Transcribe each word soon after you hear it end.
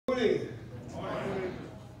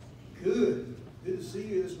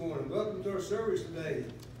Welcome to our service today.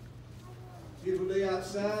 Beautiful day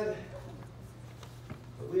outside,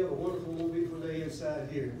 but we have a wonderful, beautiful day inside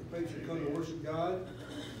here. We pray that you come to worship God,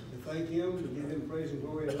 to thank Him, to give Him praise and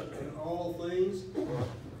glory in all things.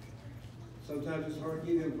 Sometimes it's hard to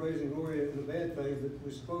give Him praise and glory in the bad things, but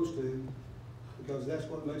we're supposed to, because that's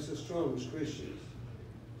what makes us strong as Christians.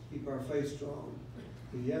 Keep our faith strong.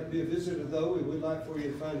 If you have to be a visitor, though, we would like for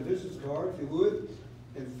you to find a visitor's card, if you would,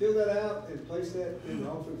 and fill that out and place that in the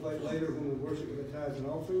offering plate later when we worship with the tithes and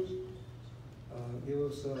offerings. Give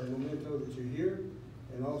us a memento that you're here,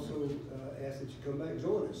 and also ask that you come back and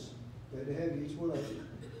join us. Glad to have you, each one of you.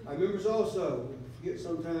 Our members also, we forget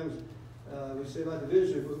sometimes, we say about the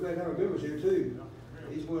visitors, we're glad to have our members here too.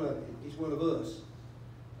 Each one of us.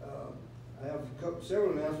 I have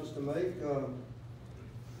several announcements to make,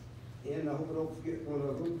 and I hope I don't forget one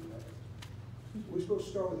of them. We're supposed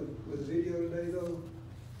to start with a video today, though.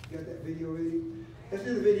 Got that video ready? Let's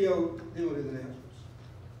do the video, then we'll do the announcements.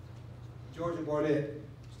 George and Barnett,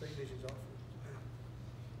 State Missions Offering.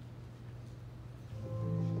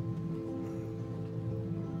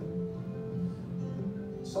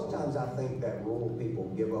 Sometimes I think that rural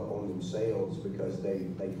people give up on themselves because they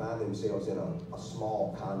find themselves in a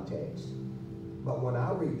small context. But when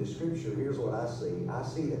I read the scripture, here's what I see. I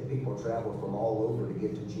see that people travel from all over to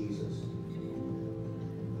get to Jesus.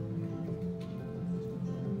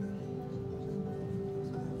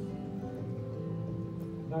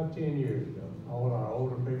 About 10 years ago, all our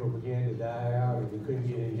older people began to die out, and we couldn't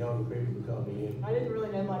get any younger people to come in. I didn't really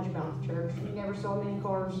know much about the church. We never saw many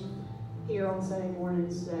cars here on Sunday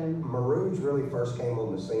mornings. Maroons really first came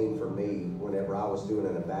on the scene for me whenever I was doing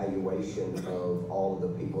an evaluation of all of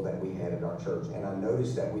the people that we had at our church. And I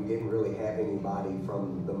noticed that we didn't really have anybody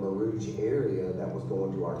from the Marouge area that was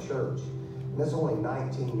going to our church. And that's only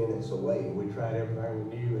 19 minutes away. We tried everything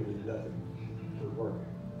we knew, and nothing was working.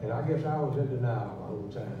 And I guess I was in denial the whole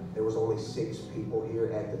time. There was only 6 people here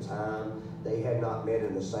at the time. They had not met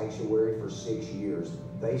in the sanctuary for 6 years.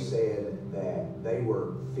 They said that they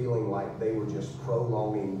were feeling like they were just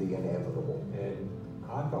prolonging the inevitable. And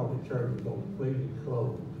I thought the church was going to completely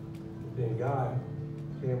close. But then God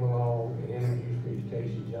came along and introduced me to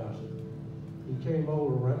Casey Johnson. He came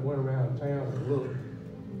over, went around town and looked,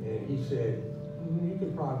 and he said, you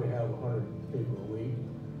could probably have 100 people a week.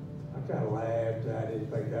 I kind of laughed. I didn't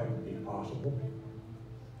think that would be possible.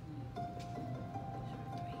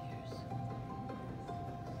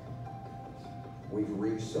 We've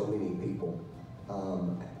reached so many people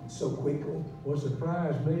so quickly. What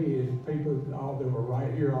surprised me is people, all of them were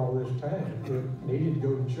right here all this time, that needed to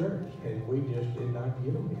go to church, and we just did not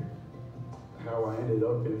get them here. How I ended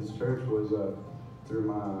up in this church was through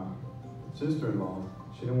my sister-in-law.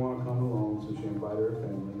 She didn't want to come along, so she invited her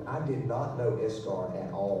family. I did not know Escar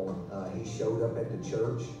at all. He showed up at the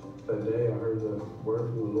church. That day I heard the word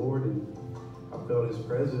from the Lord, and I felt His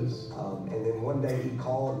presence. And then one day he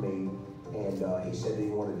called me, and he said that he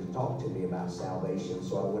wanted to talk to me about salvation.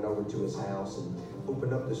 So I went over to his house and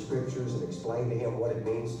opened up the scriptures and explained to him what it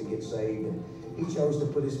means to get saved. And he chose to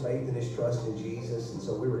put his faith and his trust in Jesus. And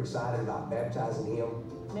so we were excited about baptizing him.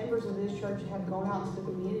 Members of this church have gone out to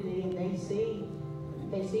the community, and they see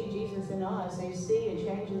Jesus in us. They see a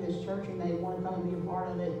change in this church, and they want to come and be a part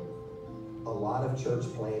of it. A lot of church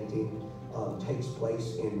planting takes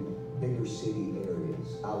place in bigger city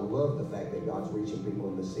areas. I love the fact that God's reaching people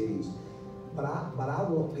in the cities. But I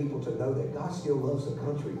want people to know that God still loves the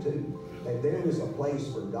country too. That there is a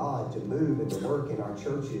place for God to move and to work in our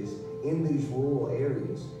churches in these rural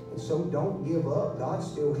areas. And so don't give up. God's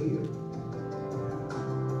still here.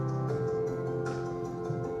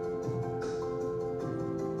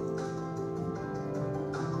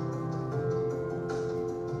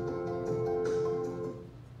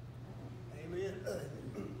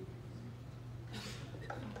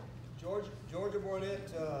 Georgia Barnett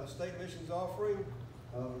State Missions Offering.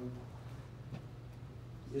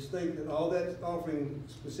 Just think that all that offering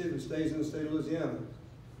specifically stays in the state of Louisiana.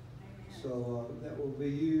 So that will be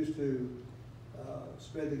used to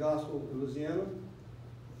spread the gospel in Louisiana.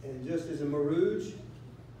 And just as in Marouge,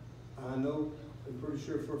 I know, I'm pretty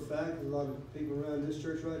sure for a fact, a lot of people around this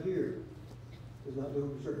church right here does not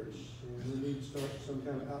do a church. And we need to start some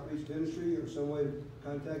kind of outreach ministry or some way to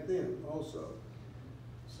contact them also.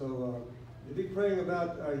 So to be praying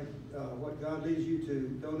about what God leads you to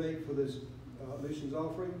donate for this missions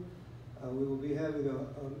offering. We will be having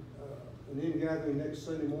an in-gathering next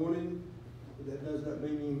Sunday morning. But that does not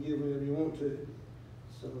mean you can give whenever you want to.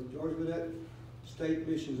 So George Barnett State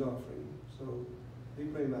Missions Offering. So be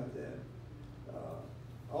praying about that.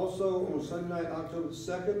 Also on Sunday night, October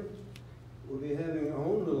 2nd, we'll be having our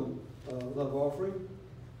own little love offering.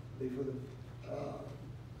 be for the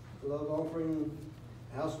love offering,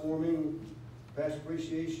 housewarming, past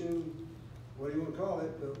appreciation, what do you want to call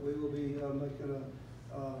it, but we will be making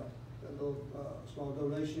a little small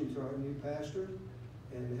donation to our new pastor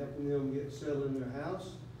and helping them get settled in their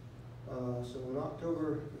house. So on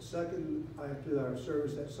October 2nd, after our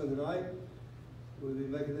service that Sunday night, we'll be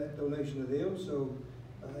making that donation to them. So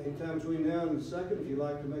anytime between now and the 2nd, if you'd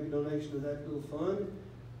like to make a donation to that little fund,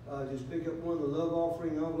 just pick up one of the love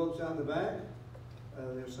offering envelopes out in the back.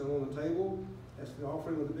 There's some on the table. That's the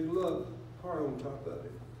offering with a big love heart on top of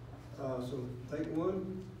it. So take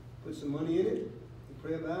one, put some money in it,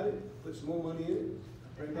 pray about it, put some more money in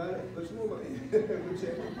it, pray about it, put some more money in it,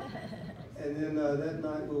 whichever. And then that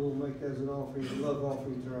night we will make as an offering, a love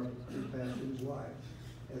offering to our new pastor and his wife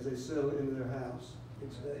as they settle into their house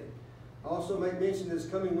each day. I also make mention this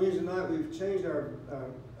coming Wednesday night, we've changed our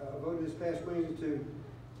vote this past Wednesday to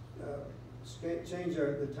change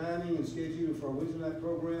the timing and scheduling for our Wednesday night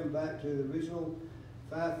program back to the original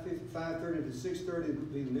 5:30 to 6:30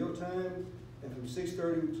 would be the meal time, and from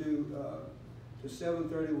 6:30 to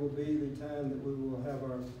 7:30 will be the time that we will have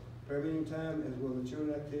our prayer meeting time as well as the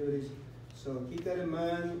children activities. So keep that in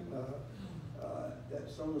mind.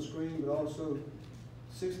 That's on the screen, but also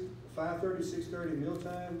 5:30, 6:30 meal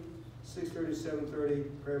time, 6:30, 7:30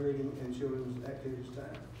 prayer meeting and children's activities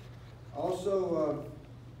time. Also,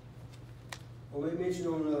 I'll make mention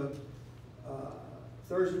on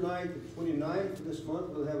Thursday night, the 29th of this month,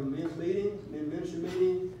 we'll have a men's meeting, men's ministry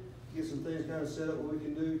meeting, get some things kind of set up what we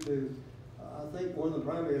can do to, I think one of the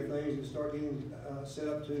primary things is start getting set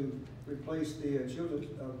up to replace the children's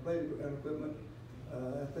playground equipment.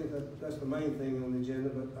 I think that's the main thing on the agenda,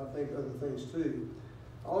 but I think other things too.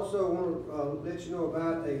 Also, I want to let you know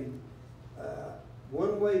about a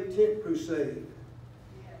one-way tent crusade.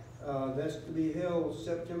 That's to be held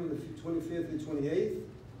September the 25th and 28th,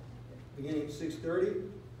 beginning at 6:30.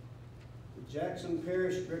 The Jackson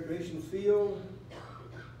Parish Recreation Field,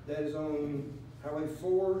 that is on Highway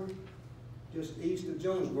 4, just east of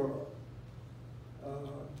Jonesboro.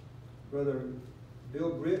 Brother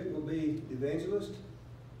Bill Britt will be the evangelist.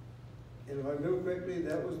 And if I remember correctly,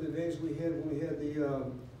 that was the evangelist we had when we had the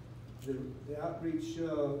outreach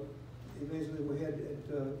evangelist we had at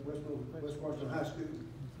West Washington High School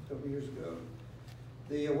a couple years ago.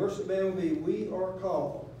 The worship band will be We Are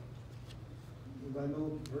Called. Anybody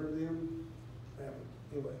heard of them?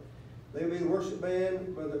 Anyway, they will be the worship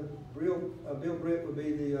band. Brother Bill Britt will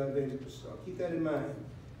be the evangelist. So keep that in mind.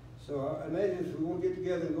 So I imagine if we want to get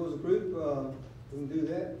together and go as a group, we can do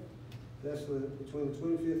that. That's between the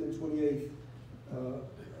 25th and 28th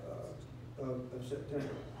of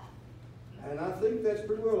September. And I think that's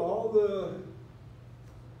pretty well all the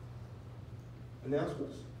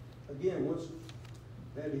announcements. Again,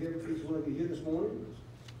 glad to hear each one of you here this morning.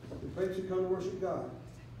 We pray that you come to worship God.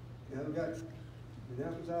 You haven't got the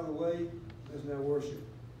announcements out of the way, let's now worship.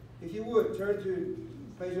 If you would, turn to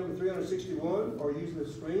page number 361 or use the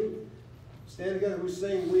screen. Stand together, we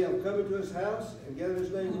sing, We Have Come Into His House, and gather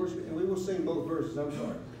His name and worship, and we will sing both verses, I'm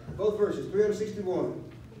sorry. Both verses, 361.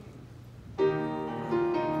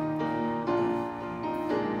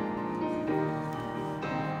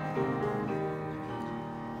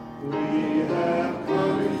 We have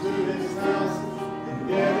come into His house and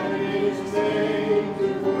gathered in His name to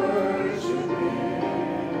worship Him.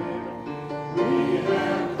 We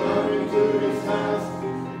have come into His house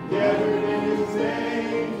and gathered in His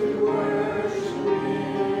name to worship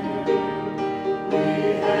Him. We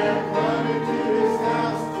have come into His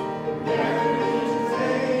house and gathered in His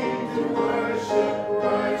name to worship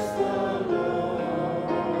Christ the Lord.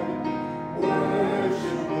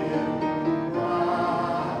 Worship Him,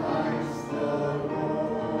 Christ the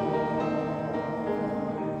Lord.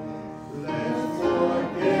 Let's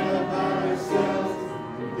forget about ourselves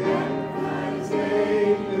and get His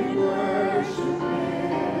name and worship Him.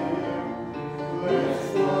 Let's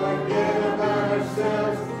forget about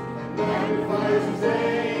ourselves and magnify His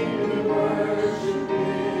name and worship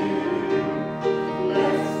Him.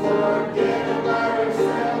 Let's forget about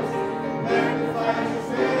ourselves and magnify His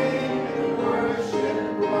name and worship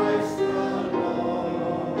Christ the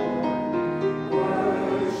Lord.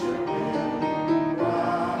 Worship Him,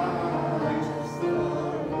 Christ the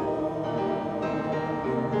Lord.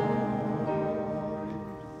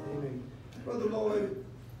 Amen. Brother Lloyd,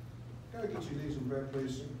 can I get you to lead some prayer,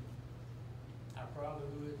 please, sir? Our Father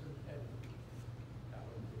who is in heaven,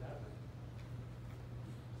 hallowed be thy name.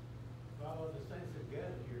 Father, the saints have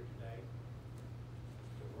gathered here today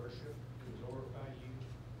to worship, to glorify you,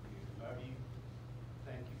 to love you.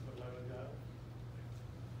 Thank you for loving us.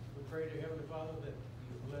 We pray to Heavenly Father that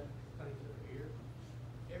you bless the saints that are here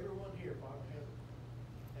everyone here, Father,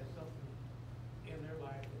 has something in their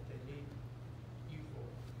life that they need you for,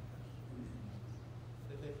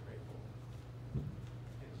 that they pray for.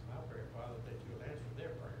 And it's my prayer, Father, that you'll answer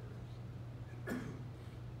their prayers.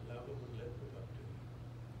 Love them and lift them up to you.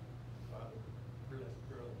 Father, bless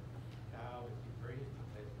Brother Kyle as he brings the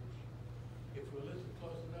message. If we listen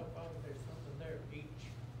close enough, Father, there's something there,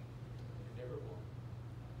 each and every one.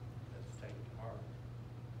 Let's take it to heart.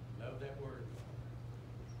 Love that word, Father.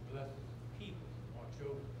 Bless us, keep us, and watch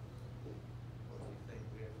over us. What we think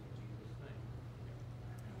we have in Jesus' name.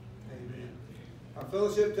 Amen. Our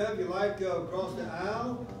fellowship time, if you like, across the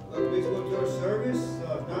aisle, please go to our service.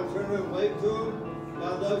 Not turn around and wave to them.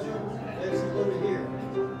 God loves you. Thanks for coming here.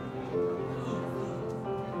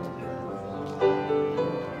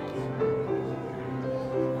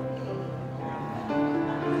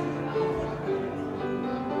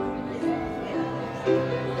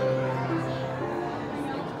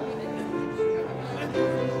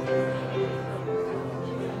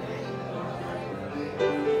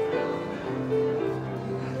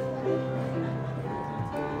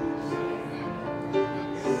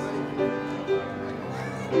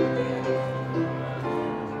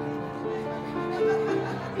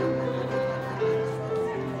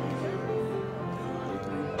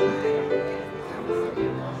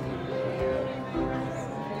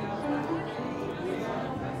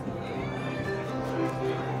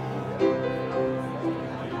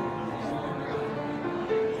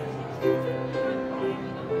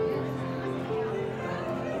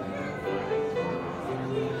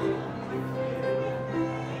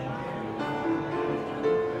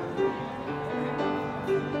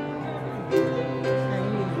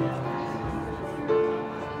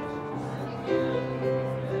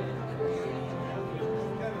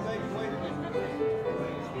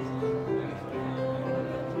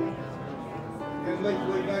 Make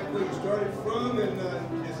your way back where you started from, and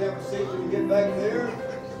just have a seat when you get back there.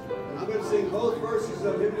 And I'm going to sing both verses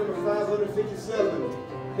of hymn number 557.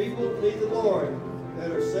 People need the Lord,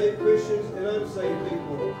 that are saved Christians and unsaved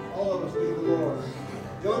people. All of us need the Lord.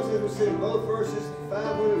 John's going to sing both verses,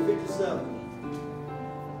 557.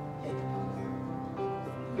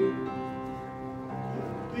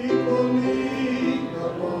 People need the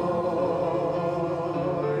Lord.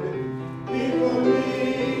 People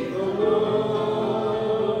need the Lord.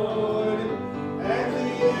 At the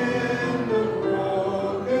end of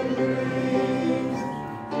broken dreams,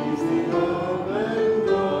 He's the open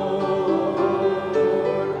door.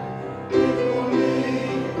 People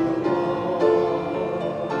need the Lord.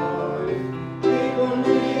 People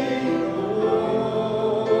need the Lord.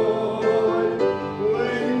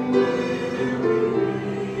 When we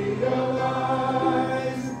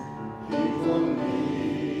realize people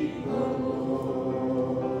need the Lord.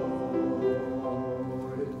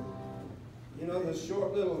 You know, the short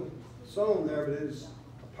little song there, but it's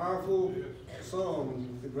a powerful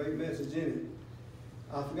song with a great message in it.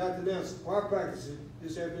 I forgot to announce choir practice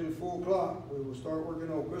this afternoon at 4 o'clock. We will start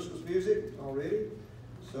working on Christmas music already.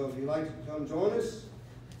 So if you'd like to come join us,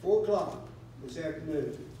 4 o'clock this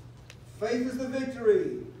afternoon. Faith is the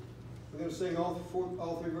victory. We're going to sing all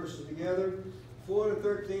three verses together.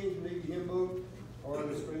 413, if you need the hymn book, or on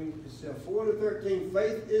the screen itself. 413,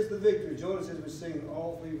 faith is the victory. Join us as we sing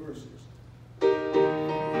all three verses.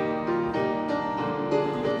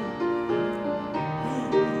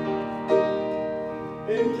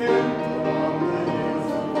 Encamped along the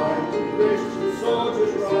hills of white, Christian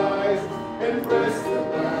soldiers rise and press the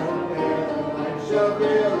battle ere the light shall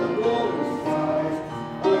veil the golden skies.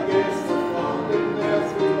 Against the falling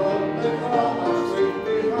every foe that all our strength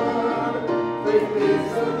we heard. Faith is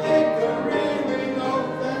the victory, we know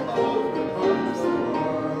that overcomes the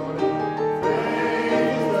world. Faith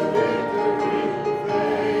is the victory,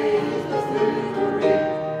 faith is the victory.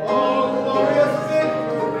 Oh, glorious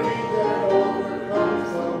victory that overcomes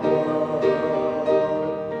the world.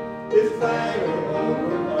 His banner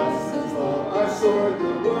over us is all our sword,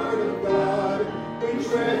 the word of God. We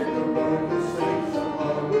tread the road the saints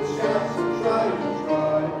along with shouts and triumph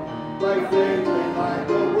trod. By faith we hide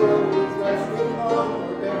the world we flesh with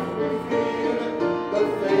onward every field. The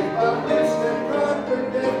faith by which that conquered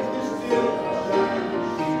death is still a shining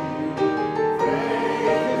shield. Faith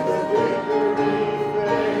is the victory,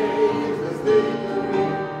 faith is the victory.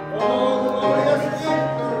 Oh, glorious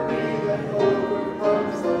victory that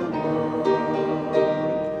overcomes the world.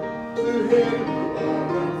 To Him who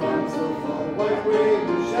overcomes the fall, white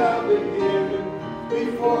raven shall begin.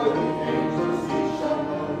 Before the angels He shall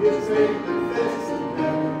know His faith confessed in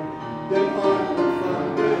heaven. Then onward from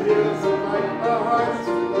the hills of light, our hearts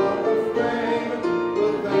with love aflame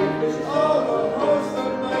will vanquish all the hosts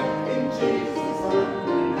of night.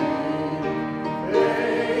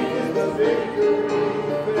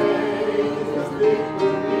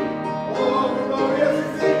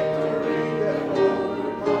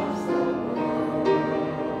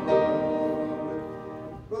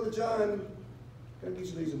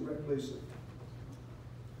 prayer, please, sir.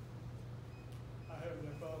 Our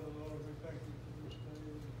Heavenly Father, Lord, we thank you for this day.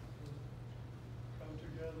 And come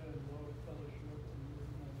together in Lord fellowship in your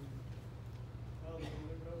name. Father, we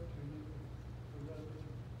look up to you forever.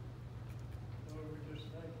 Lord, we just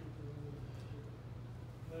thank you for the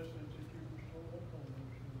blessings that you bestow upon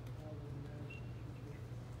us. And Father, we ask that you just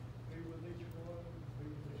be with each one, be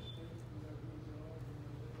with the sick, wherever we are, in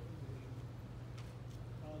their condition.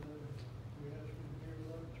 Father, we ask you to be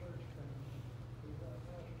with our church family, with our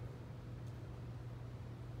pastor.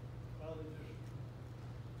 Father, just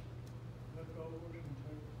look over us and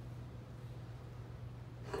take.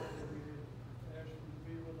 Father, we ask you to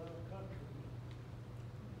be with our country.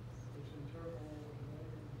 It's in turmoil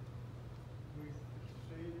today. We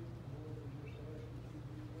see it, Lord, we just ask that you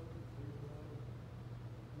be with us, be with our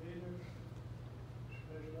leaders,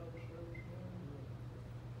 special our servicemen.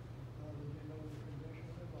 Father, you know the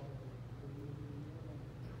condition of all. We will be in your name.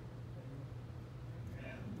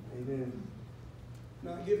 Amen. Amen.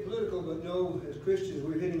 Not get political, but know as Christians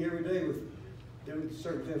we're hitting every day with different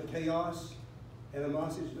circumstances of chaos,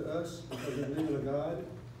 animosity to us because we believe in a God.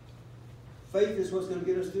 Faith is what's going to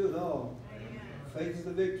get us through it all. Amen. Faith is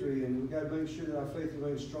the victory, and we've got to make sure that our faith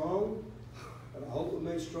remains strong, that our hope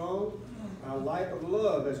remains strong, our light of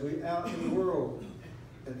love as we out in the world,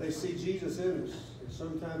 that they see Jesus in us. And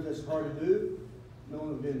sometimes that's hard to do. No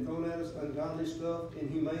one has been thrown at us, ungodly stuff,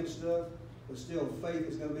 inhumane stuff. But still, faith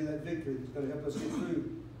is going to be that victory that's going to help us get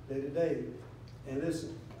through day to day. And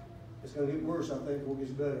listen, it's going to get worse, I think, before it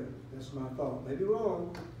gets better. That's my thought. Maybe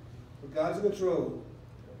wrong, but God's in control.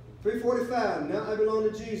 345, now I belong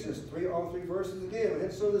to Jesus. All three verses again. I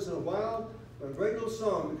haven't sung this in a while, but a great little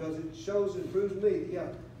song because it shows and proves to me that,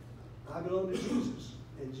 yeah, I belong to Jesus,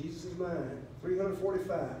 and Jesus is mine.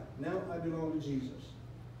 345, now I belong to Jesus.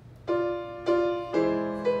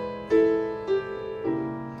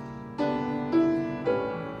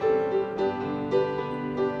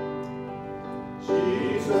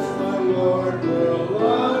 Lord will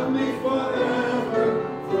love me forever.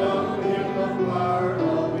 From him the flower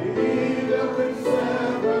of evil can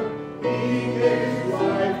sever. He gave his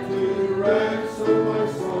life to ransom my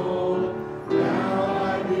soul. Now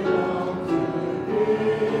I belong to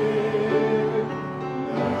him.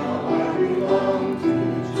 Now I belong to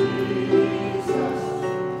Jesus.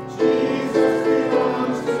 Jesus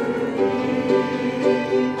belongs to me.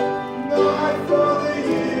 Not for the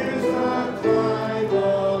years I've climbed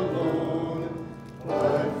alone,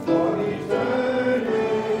 but for eternity.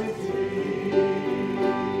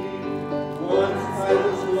 Once I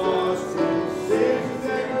was lost in sin's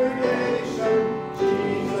degradation,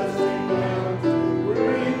 Jesus came down to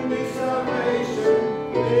bring me salvation,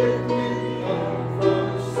 lift me up from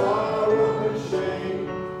sorrow and shame.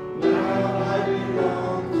 Now I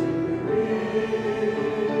belong to him.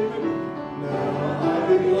 Now I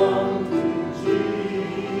belong to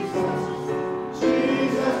Jesus.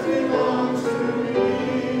 Jesus belongs to me,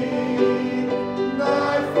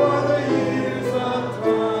 not for the years of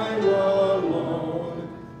time alone,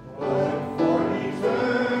 but for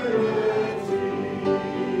eternity.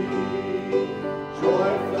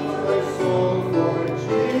 Joy fills my soul, for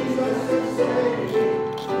Jesus has saved me,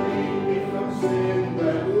 freed me from sin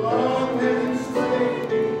that long had enslaved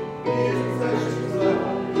me. His precious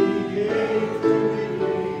blood he gave to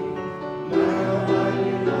redeem. Now I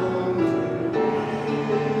belong to him.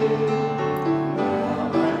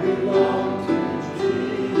 Now I belong to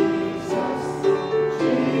Jesus.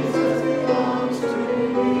 Jesus belongs to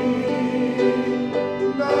me.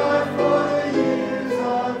 Not for the years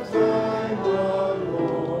of time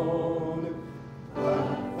alone, but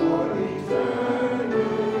for eternity.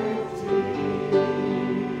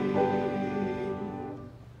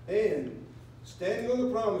 And standing on the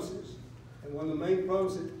promises, and one of the main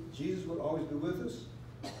promises, Jesus will always be with us,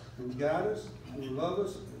 He will guide us, He will love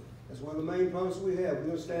us. That's one of the main promises we have. We're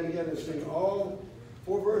going to stand together and sing all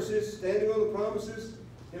 4 verses, standing on the promises,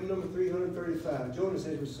 hymn number 335. Join us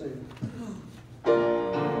as we sing.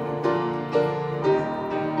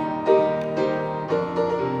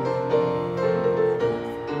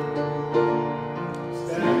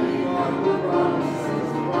 Standing on the promises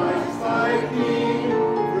of Christ thy King,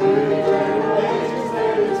 through generations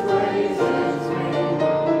let his praises ring.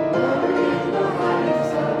 Glory in the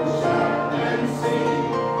highest I will shout and sing,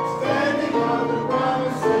 standing on the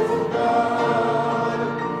promises of God.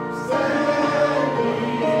 Standing,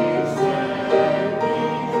 standing,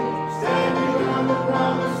 standing on the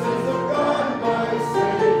promises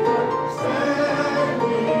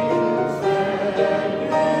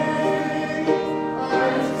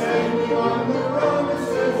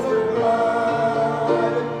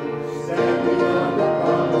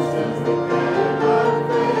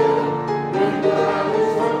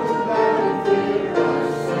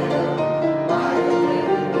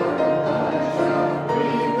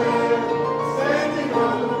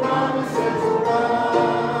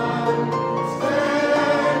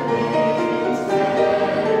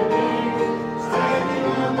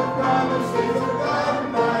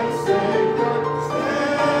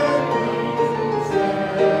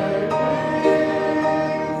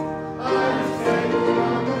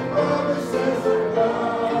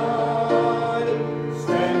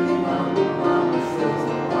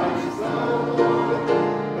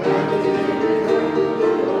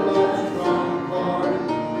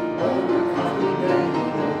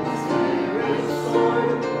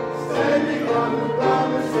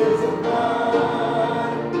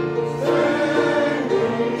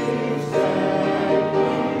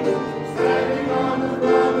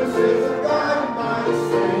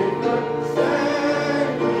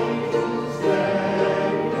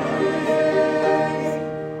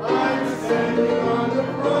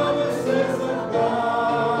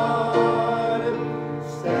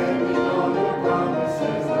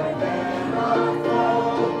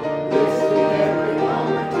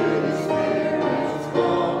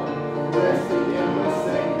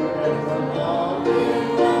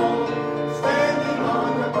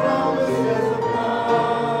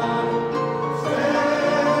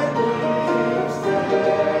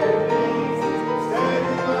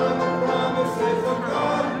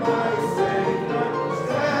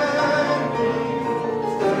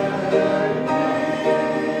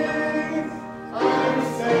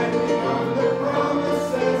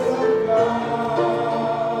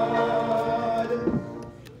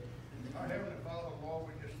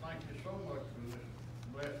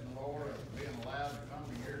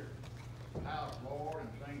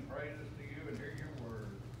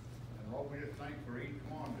thank you for each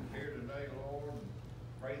one that's here today, Lord. And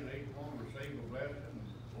pray that each one receive a blessing.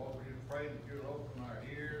 Lord, we just pray that you'll open our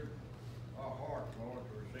ears, our hearts, Lord,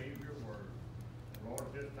 to receive your word. Lord,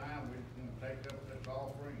 at this time, we just want to take up this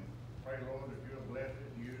offering. Pray, Lord, that you'll bless it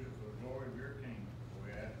and use it for the glory of your kingdom.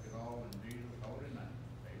 We ask it all in Jesus' holy name.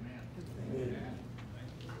 Amen. Amen.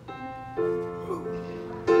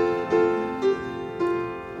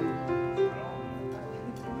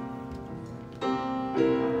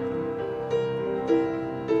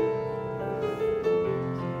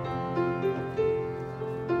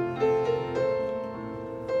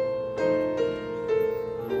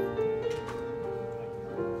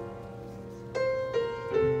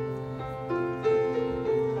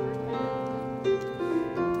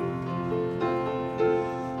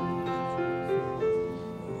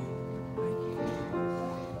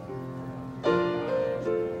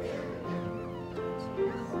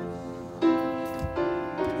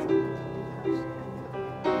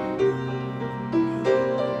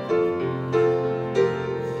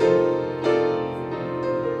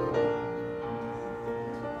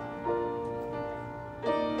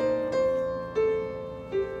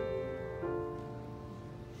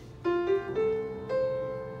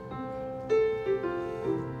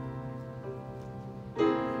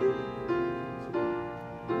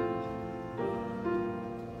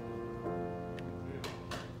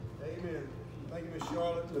 Amen. Thank you, Miss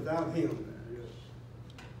Charlotte. Without him,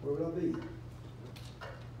 where would I be?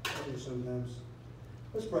 I do sometimes.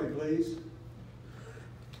 Let's pray, please.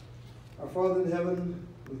 Our Father in heaven,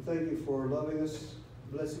 we thank you for loving us,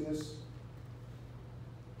 blessing us.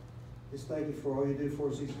 Just thank you for all you do for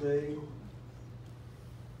us each day.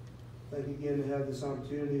 Thank you again to have this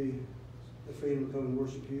opportunity, the freedom to come and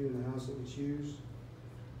worship you in the house that we choose.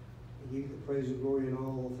 And give you the praise and glory in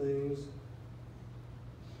all things.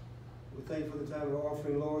 We thank you for the time of our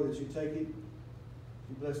offering, Lord, that you take it,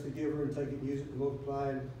 you bless the giver, and take it and use it to multiply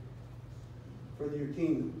and further your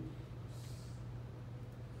kingdom.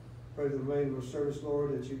 Pray for the remainder of our service,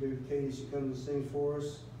 Lord, that you be with Katie as she comes and sing for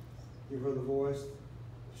us. Give her the voice,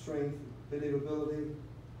 strength, believability.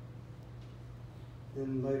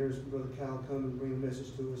 Then later, as Brother Cal come and bring a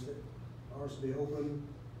message to us, that our hearts be open,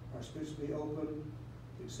 our spirits be open,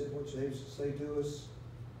 to accept what you have to say to us.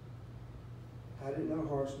 Hide it in our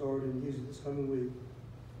hearts, Lord, and use it this coming week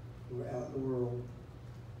when we're out in the world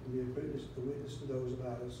and be a witness to those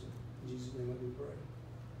about us. In Jesus' name I do pray.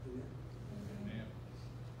 Amen. Amen.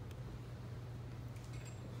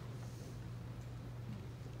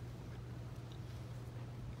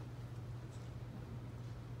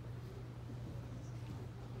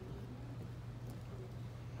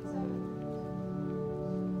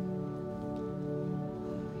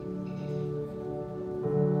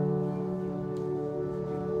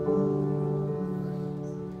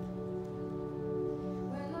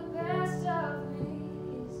 When the best of me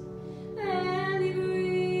is barely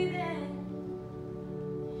breathing.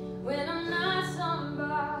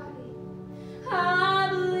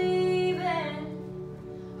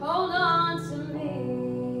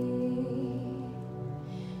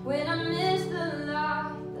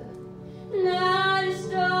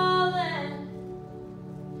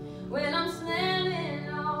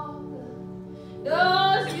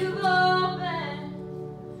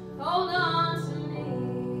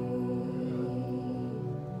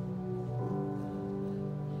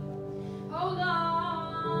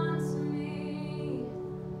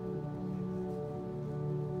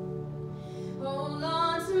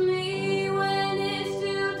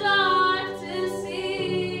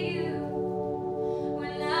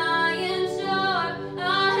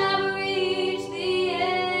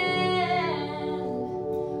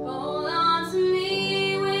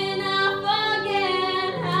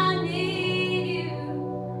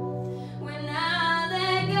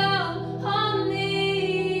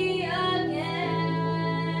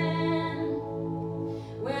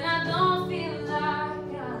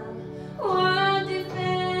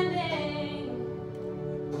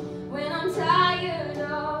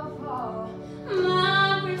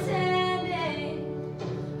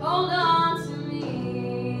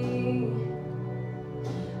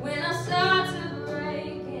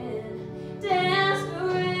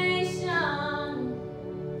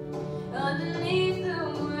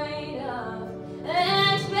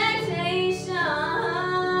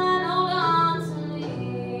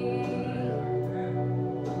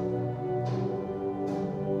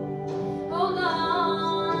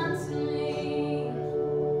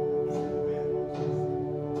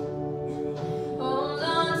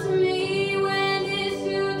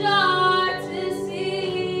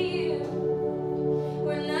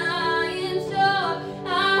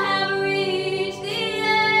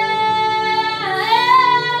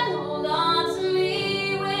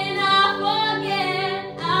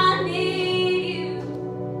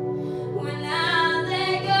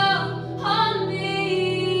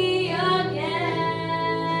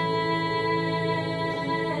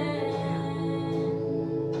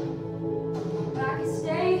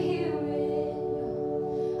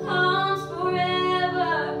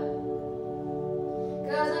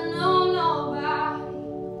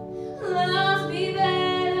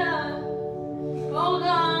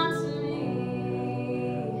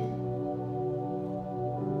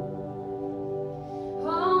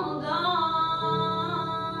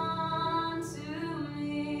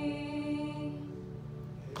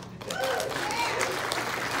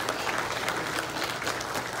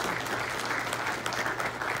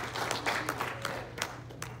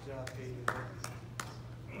 job, Katie.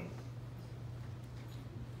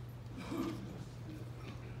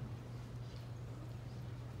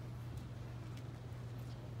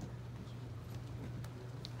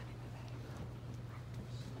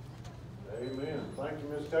 Amen. Thank you,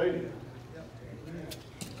 Miss Katie.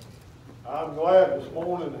 I'm glad this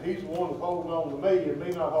morning that he's the one that's holding on to me and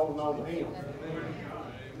me not holding on to him.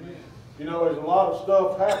 You know, there's a lot of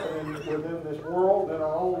stuff happening within this world, in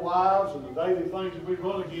our own lives, and the daily things that we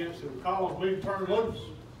run against that cause me to turn loose.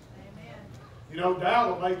 You know,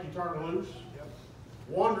 doubt will make you turn loose.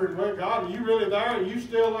 Wondering, well, God, are you really there? Are you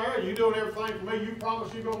still there? Are you doing everything for me you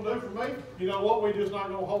promised you're going to do for me? You know what? We're just not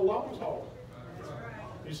going to hold on as hard.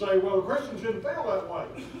 You say, well, a Christian shouldn't feel that way.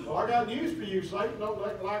 Well, I got news for you, Satan. Don't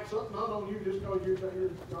let like something none on you just because you're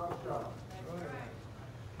God's child.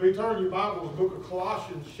 Be turn your Bible to the book of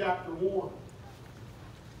Colossians chapter 1.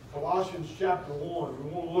 Colossians chapter 1. We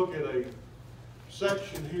want to look at a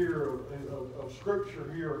section here of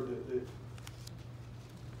Scripture here that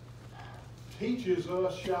teaches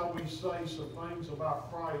us, shall we say, some things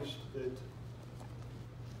about Christ that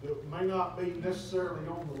may not be necessarily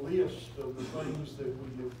on the list of the things that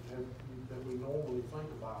we normally think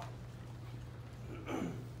about.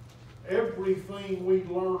 Everything we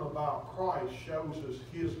learn about Christ shows us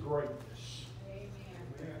His greatness.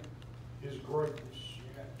 Amen. His greatness.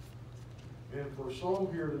 And for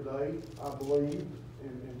some here today, I believe,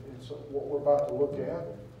 and so what we're about to look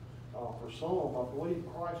at, for some, I believe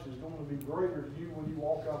Christ is going to be greater to you when you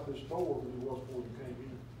walk out this door than He was before you came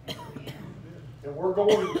in. And we're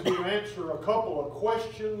going to answer a couple of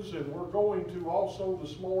questions, and we're going to also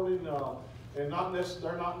this morning, and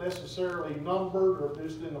they're not necessarily numbered or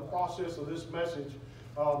just in the process of this message.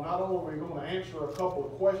 Not only are we going to answer a couple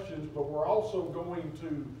of questions, but we're also going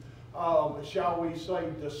to, shall we say,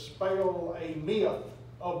 dispel a myth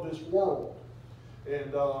of this world.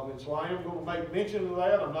 And so I am going to make mention of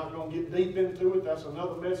that. I'm not going to get deep into it. That's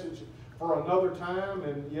another message for another time,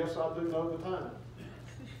 and yes, I do know the time.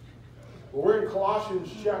 Well, we're in Colossians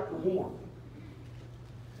chapter 1.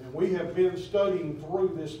 And we have been studying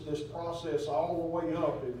through this process all the way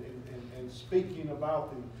up and speaking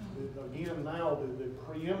about, the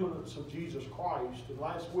preeminence of Jesus Christ. And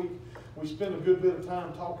last week, we spent a good bit of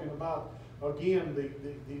time talking about, again,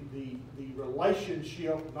 the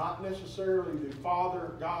relationship, not necessarily the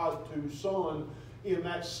Father, God to Son in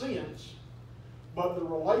that sense, but the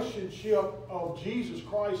relationship of Jesus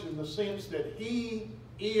Christ in the sense that He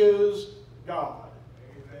is God.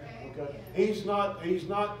 Okay? He's not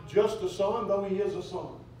just a son, though He is a son.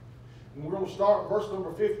 And we're going to start verse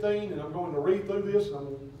number 15, and I'm going to read through this.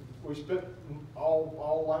 And we spent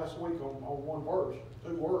all last week on one verse,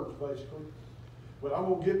 2 words basically. But I'm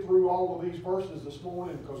going to get through all of these verses this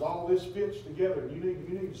morning because all this fits together. You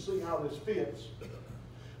need to see how this fits.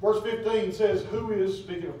 Verse 15 says, who is,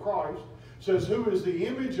 speaking of Christ, says, who is the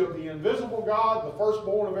image of the invisible God, the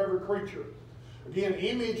firstborn of every creature. Again,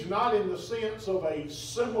 image not in the sense of a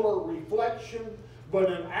similar reflection,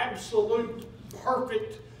 but an absolute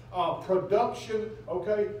perfect production,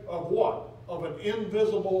 okay, of what? Of an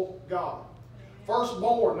invisible God.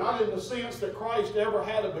 Firstborn, not in the sense that Christ ever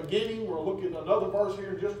had a beginning. We'll look at another verse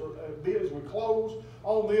here in just a bit as we close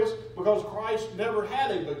on this, because Christ never had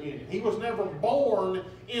a beginning. He was never born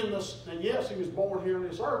in this, and yes, He was born here on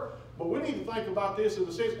this earth, but we need to think about this in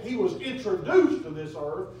the sense He was introduced to this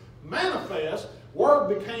earth, manifest,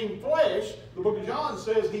 Word became flesh. The book of John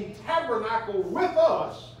says He tabernacled with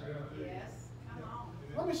us. Yes, come on.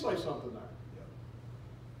 Let me say something there.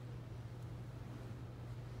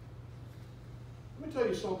 Let me tell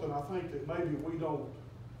you something I think that maybe we don't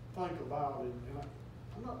think about, and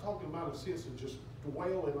I'm not talking about a sense of just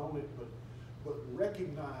dwelling on it, but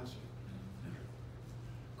recognizing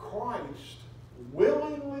Christ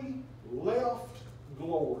willingly left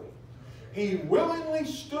glory. He willingly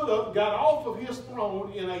stood up, got off of His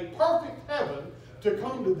throne in a perfect heaven to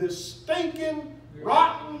come to this stinking,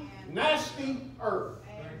 rotten, nasty earth.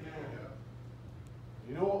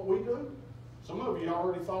 You know what we do? Some of you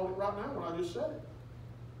already thought it right now when I just said it.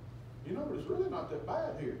 You know, it's really not that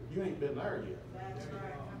bad here. You ain't been there yet. That's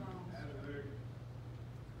right, come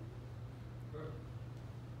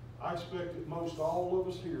on. I expect that most all of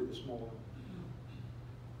us here this morning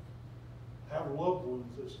have loved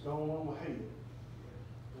ones that's gone on ahead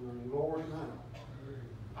and are in glory now.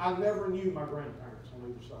 I never knew my grandparents on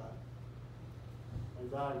either side. They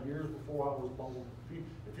died years before I was born.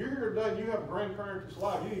 If you're here today and you have a grandparent that's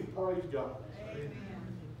alive, you need to praise God. Amen.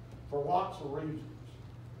 For lots of reasons.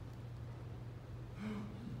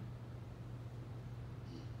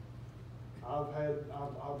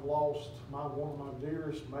 I've lost one of my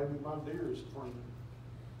dearest, maybe my dearest friend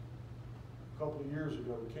couple of years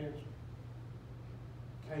ago, cancer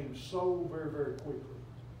came so very, very quickly.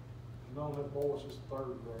 I've known that boy since the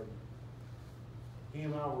 3rd grade. He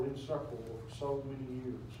and I were inseparable for so many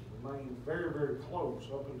years. Remained very, very close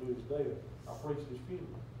up until his death. I preached his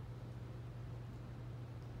funeral.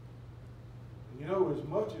 And you know, as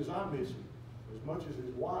much as I miss him, as much as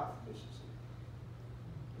his wife misses him,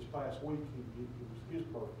 this past week, it was his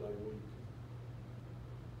birthday week.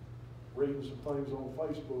 Reading some things on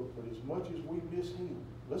Facebook, but as much as we miss him,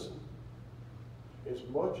 listen, as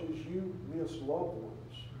much as you miss loved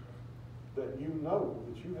ones, that you know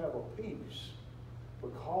that you have a peace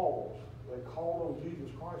because they called on Jesus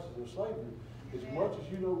Christ as their Savior, as much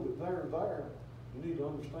as you know that they're there, you need to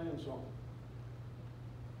understand something.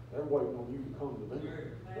 They're waiting on you to come to them.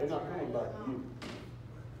 They're not coming back to you.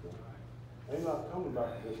 They're not coming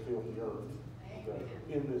back to this filthy earth, okay,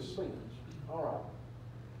 in this sense. All right.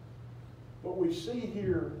 But we see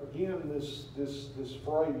here again this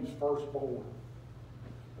phrase, firstborn.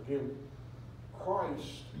 Again,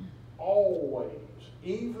 Christ always,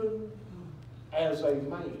 even as a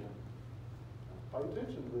man, pay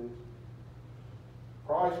attention to this.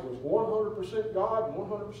 Christ was 100% God and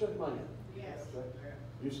 100% man. Yes. Okay?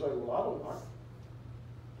 You say, well,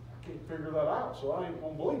 I can't figure that out, so I ain't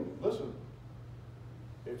going to believe it. Listen,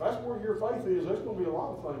 if that's where your faith is, there's going to be a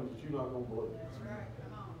lot of things that you're not going to believe. That's right.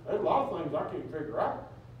 Come on. There's a lot of things I can't figure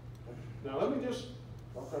out. Now let me just,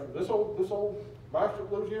 okay, this old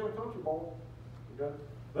bastard Louisiana country boy, okay,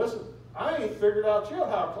 listen, I ain't figured out yet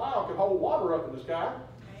how a cloud can hold water up in the sky.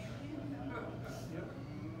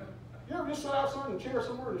 You ever just sit outside in a chair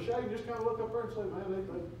somewhere in the shade and just kind of look up there and say, man,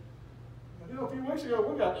 you know, a few weeks ago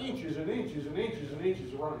we got inches and inches and inches and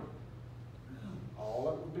inches of rain. All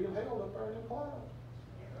that was being held up there in the clouds.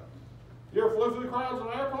 You ever flew through the clouds in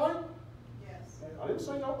an airplane? Yes. I didn't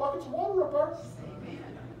see no buckets of water up there. Amen.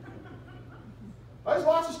 There's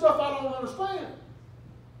lots of stuff I don't understand.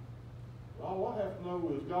 All I have to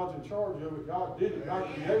know is God's in charge of it. God did it.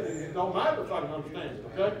 God created it. It don't matter if I can understand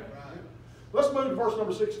it, okay? Let's move to verse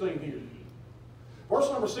number 16 here. Verse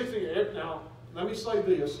number 16. Now, let me say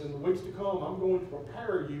this. In the weeks to come, I'm going to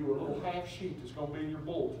prepare you a little half sheet that's going to be in your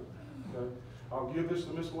bulletin. Okay? I'll give this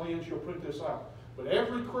to Miss Lynn. She'll print this out. But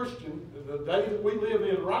every Christian, the day that we live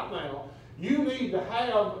in right now, you need to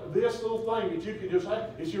have this little thing that you can just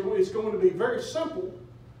have. It's going to be very simple,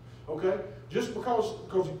 okay? Just because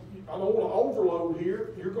I don't want to overload here,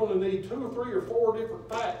 you're going to need 2 or 3 or 4 different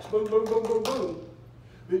facts, boom, boom, boom, boom, boom,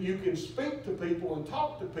 that you can speak to people and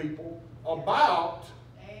talk to people about.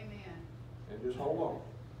 Amen. And just hold on.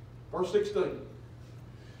 Verse 16.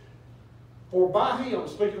 For by him,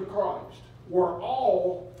 speaking of Christ, were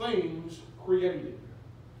all things created,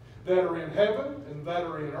 that are in heaven and that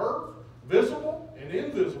are in earth, visible and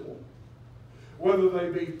invisible, whether they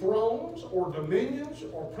be thrones or dominions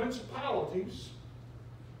or principalities,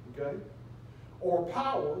 okay, or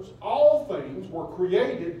powers, all things were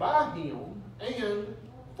created by him and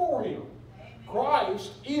for him. Amen.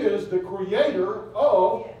 Christ is the creator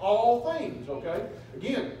of all things, okay?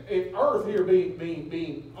 Again, earth here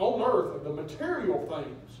being on earth, the material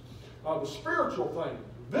things, the spiritual things,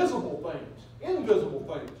 visible things, invisible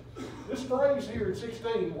things. This phrase here in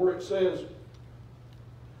 16 where it says,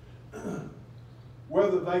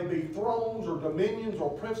 whether they be thrones or dominions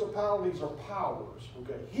or principalities or powers.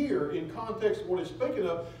 Okay, here in context of what it's speaking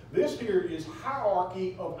of, this here is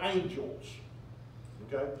hierarchy of angels.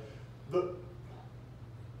 Okay, no,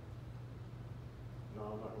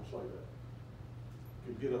 I'm not going to say that.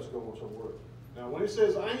 Could get us going somewhere. Now, when it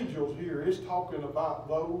says angels here, it's talking about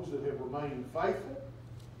those that have remained faithful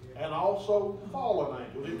and also fallen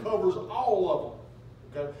angels. It covers all of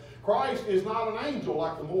them. Okay? Christ is not an angel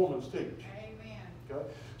like the Mormons teach. Amen. Okay?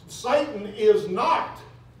 Satan is not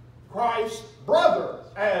Christ's brother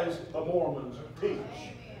as the Mormons teach.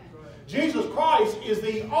 Amen. Jesus Christ is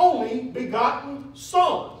the only begotten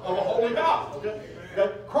Son of a holy God. Okay?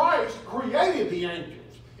 That Christ created the angels.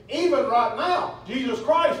 Even right now, Jesus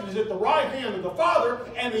Christ is at the right hand of the Father,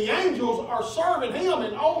 and the angels are serving him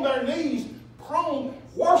and on their knees, prone,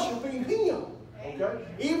 worshiping him. Okay?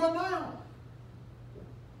 Even now.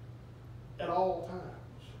 At all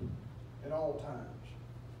times. At all times.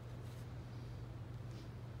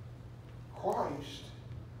 Christ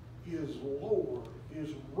is Lord, is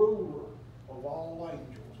ruler of all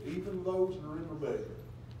angels, even those that are in rebellion.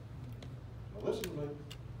 Now listen to me.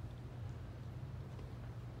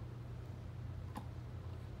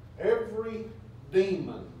 Every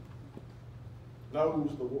demon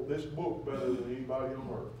knows this book better than anybody on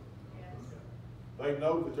earth. Yes. They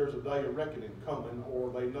know that there's a day of reckoning coming,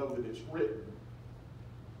 or they know that it's written.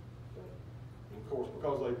 In course,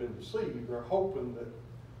 because they've been deceived, they're hoping that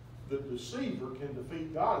the deceiver can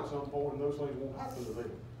defeat God at some point and those things won't happen to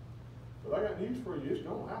them. But I got news for you, it's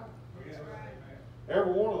going to happen.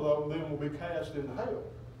 Every one of them will be cast into hell.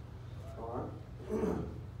 All right?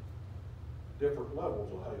 Different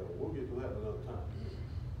levels of hell. We'll get to that another time.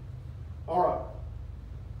 All right.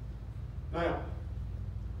 Now,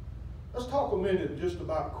 let's talk a minute just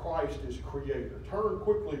about Christ as creator. Turn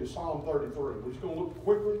quickly to Psalm 33. We're just going to look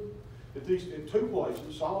quickly at these in two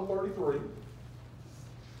places. Psalm 33.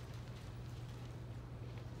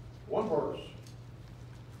 One verse.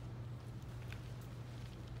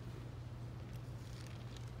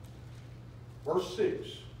 Verse 6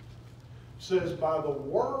 says, by the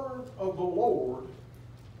word of the Lord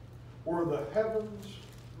were the heavens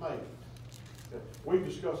made. Okay. We've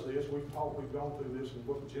discussed this. We've gone through this in the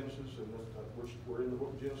book of Genesis, and we're in the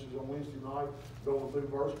book of Genesis on Wednesday night, going through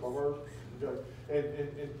verse by verse. Okay.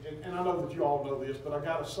 And I know that you all know this, but I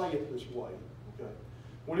got to say it this way. Okay.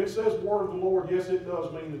 When it says word of the Lord, yes, it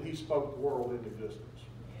does mean that He spoke the world into existence.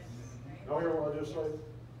 Y'all hear what I just said?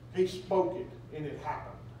 He spoke it, and it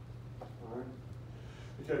happened. All right.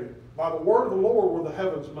 Okay, by the word of the Lord were the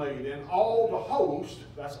heavens made, and all the host,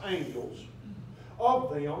 that's angels,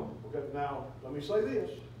 of them. Okay, now let me say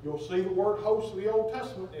this. You'll see the word host in the Old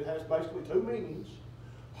Testament. It has basically two meanings.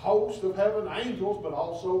 Host of heaven, angels, but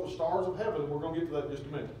also the stars of heaven. We're going to get to that in just a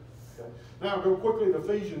minute. Okay. Now go quickly to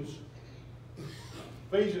Ephesians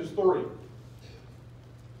 3.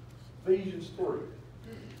 Ephesians 3.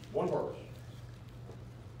 One verse.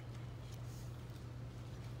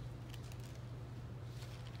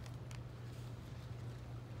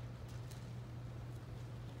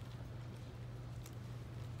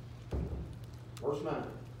 Verse 9.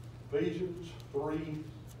 Ephesians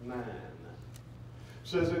 3:9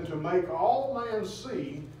 says, and to make all men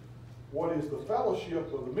see what is the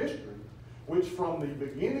fellowship of the mystery, which from the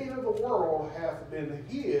beginning of the world hath been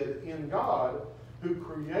hid in God, who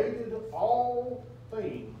created all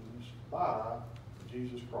things by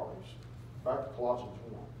Jesus Christ. Back to Colossians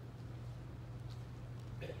 1.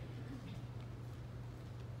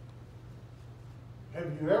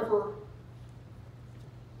 Have you ever,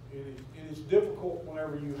 it is difficult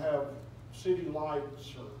whenever you have city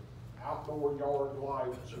lights or outdoor yard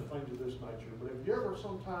lights or things of this nature, but have you ever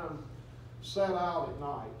sometime sat out at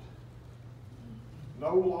night,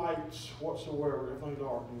 no lights whatsoever, everything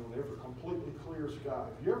dark, every completely clear sky?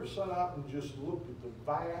 Have you ever sat out and just looked at the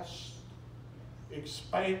vast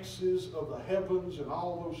expanses of the heavens and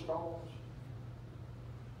all those stars?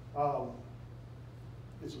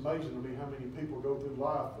 It's amazing to me how many people go through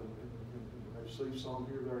life and they see some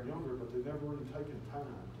here, they're younger, but they've never really taken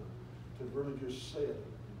time to really just sit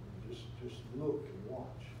and just look and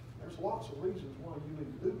watch. There's lots of reasons why you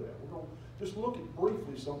need to do that. We're going to just look at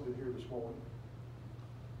briefly something here this morning.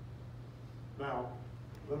 Now,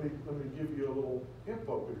 let me give you a little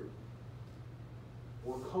info here.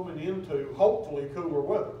 We're coming into hopefully cooler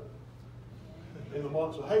weather in the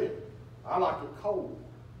months ahead. I like it cold.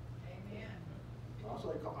 Amen. I say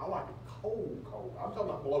I like it cold. I'm talking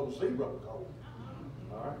about below zero cold.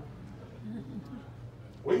 All right.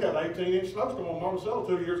 We had 18-inch snowstorm on Monticello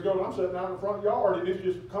 2 years ago, and I'm sitting out in the front yard, and it's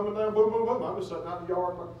just coming down, boom, boom, boom. I'm just sitting out in the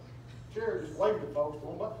yard in my chair, just waving at folks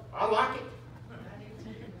going by. I like it.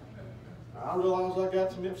 I realize I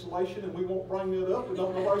got some insulation, and we won't bring that up, and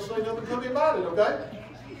don't nobody say nothing to me about it, okay?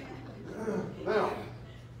 Now,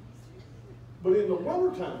 but in the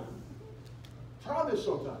wintertime, try this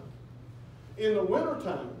sometime. In the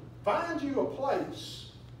wintertime, find you a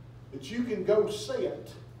place that you can go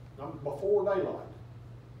sit before daylight.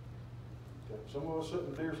 Okay. Some of us sit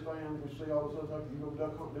in the deer stand, we see all this other stuff, you go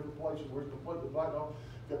duck hunt different places where it's completely black.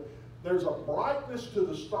 Okay. There's a brightness to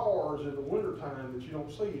the stars in the wintertime that you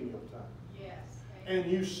don't see any other time. Yes.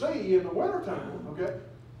 And you see in the wintertime, okay,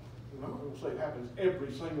 I'm not going to say it happens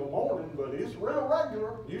every single morning, but it's real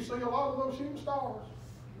regular. You see a lot of those shooting stars.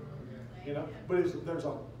 You know, but there's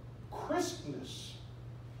a crispness,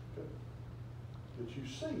 okay, that you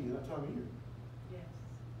see in that time of year. Yes.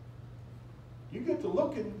 You get to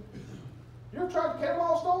looking. You ever tried to count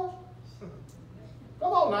all stars?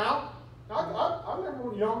 Come on now. I remember when I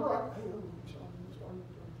was younger.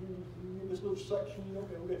 In this little section, you know,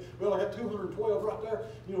 okay. Well, I got 212 right there,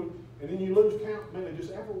 you know, and then you lose count. Man, they're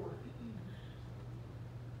just everywhere.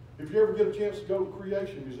 If you ever get a chance to go to the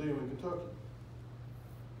Creation Museum in Kentucky,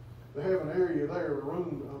 they have an area there, a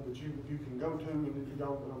room that you can go to, and you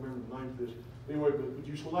don't remember the name of this. Anyway, but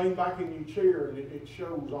you just lay back in your chair, and it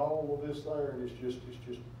shows all of this there, and it's just.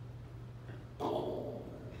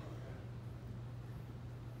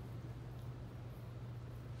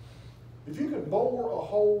 If you could bore a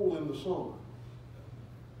hole in the sun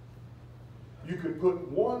You could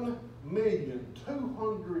put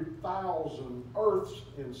 1,200,000 earths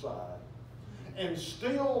inside and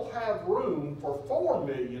still have room for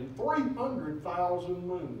 4,300,000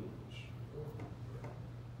 moons.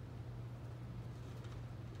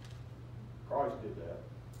 Christ did that.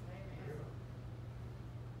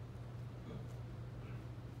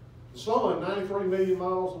 The sun, 93 million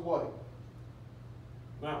miles away.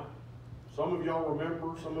 Now, some of y'all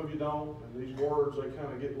remember, some of you don't, and these words, they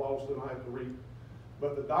kind of get lost and I have to read.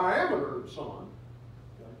 But the diameter of the sun,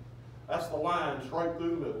 okay, that's the line straight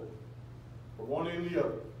through the middle, from one end to the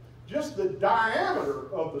other. Just the diameter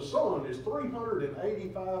of the sun is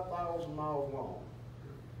 385,000 miles long.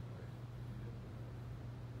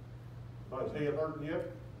 Is head hurting yet?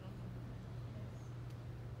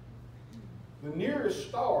 The nearest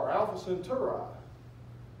star, Alpha Centauri,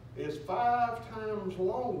 is 5 times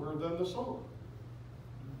longer than the sun.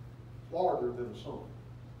 Larger than the sun.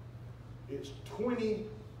 It's 20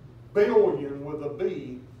 billion with a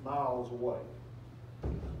B miles away.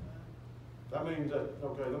 That means that,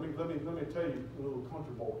 okay, let me tell you a little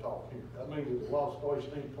country boy talk here. That means there's a lot of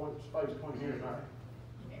space between here and there.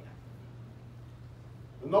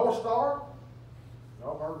 The North Star,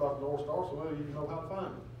 y'all heard about the North Star, some of you know how to find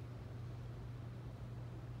it.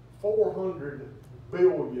 400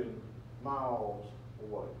 billion miles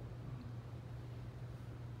away.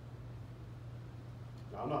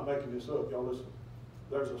 Now, I'm not making this up, y'all listen.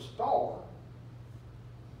 There's a star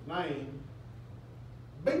named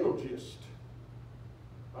Betelgeuse.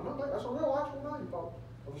 That's a real actual name, folks,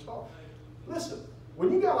 of a star. Listen,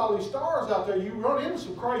 when you got all these stars out there, you run into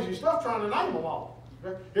some crazy stuff trying to name them all.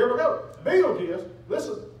 Okay? Here we go. Betelgeuse,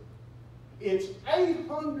 listen, it's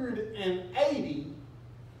 880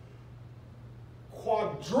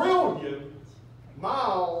 quadrillion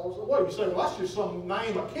miles away. You say, well, that's just some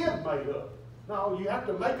name a kid made up. No, you have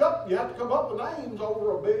to come up with names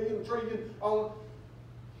over a billion, trillion, on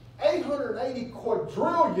 880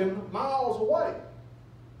 quadrillion miles away.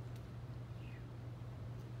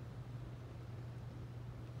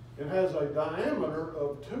 It has a diameter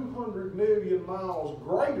of 200 million miles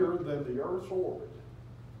greater than the Earth's orbit.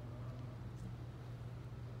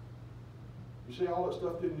 You see, all that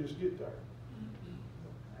stuff didn't just get there.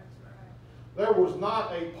 There was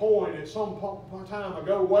not a point at some time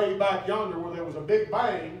ago way back yonder where there was a big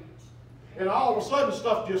bang and all of a sudden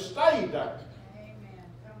stuff just stayed there. Amen.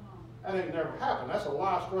 Come on. That ain't never happened. That's a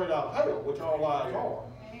lie straight out of hell, which all lies are.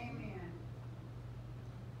 Amen.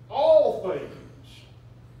 All things.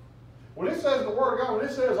 When it says in the Word of God, when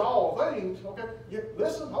it says all things, okay,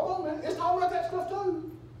 listen, hold on a minute. It's talking about that stuff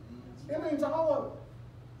too. It means all of it.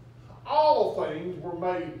 All things were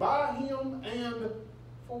made by Him and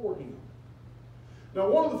for Him. Now,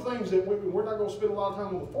 one of the things that we're not going to spend a lot of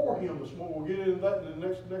time on the for Him this morning. We'll get into that in the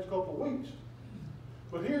next couple of weeks.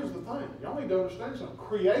 But here's the thing. Y'all need to understand something.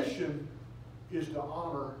 Creation is to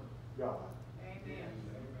honor God. Amen.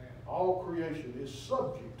 All creation is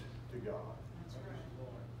subject to God. That's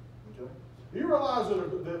right. Okay? You realize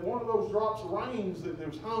that one of those drops of rains that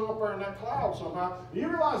was hung up there in that cloud somehow, you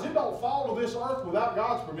realize it don't fall to this earth without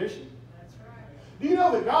God's permission? That's right. Do you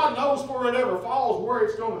know that God knows before it ever falls where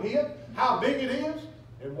it's going to hit, how big it is,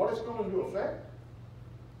 and what it's going to affect?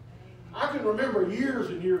 I can remember years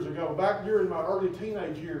and years ago, back during my early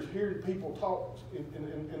teenage years, hearing people talk,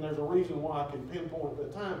 and there's a reason why I can pinpoint at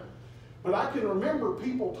that time. But I can remember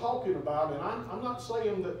people talking about, and I'm not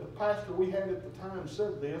saying that the pastor we had at the time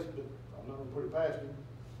said this, but I'm not going to put it past him.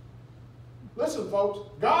 Listen, folks,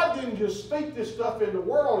 God didn't just speak this stuff in the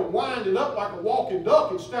world and wind it up like a walking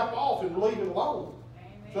duck and step off and leave it alone.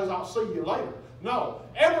 Amen. Says, I'll see you later. No,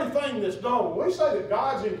 everything that's done, when we say that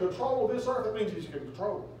God's in control of this earth, that means He's in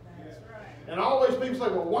control. That's right. And always people say,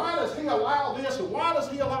 well, why does He allow this and why does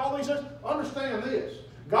He allow these things? Understand this.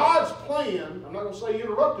 God's plan, I'm not going to say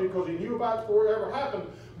interrupted because He knew about it before it ever happened,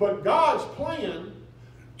 but God's plan,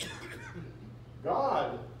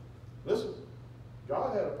 listen,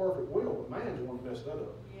 God had a perfect will, but man's the one who messed that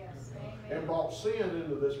up. Yes, and brought sin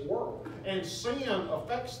into this world. And sin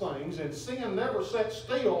affects things, and sin never sits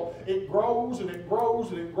still. It grows and it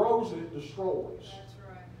grows and it grows and it destroys. That's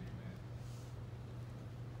right.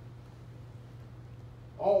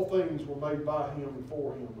 All things were made by Him and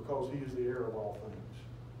for Him because He is the heir of all things.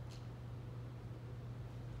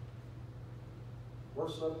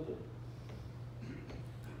 Verse 17.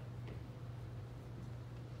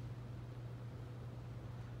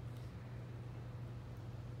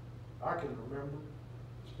 I can remember,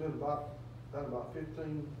 it's been about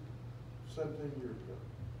 15, 17 years ago.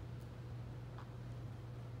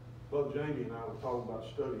 Brother Jamie and I were talking about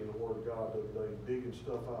studying the Word of God the other day, digging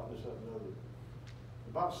stuff out, this, that, and the other.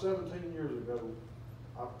 About 17 years ago,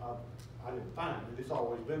 I didn't find it. It's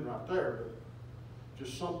always been right there, but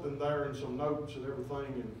just something there and some notes and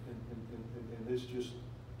everything, and this just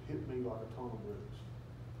hit me like a ton of bricks.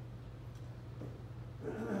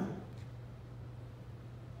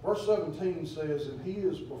 Verse 17 says, and he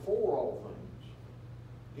is before all things.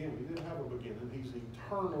 Again, he didn't have a beginning. He's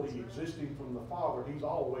eternally existing from the Father. He's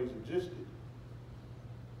always existed.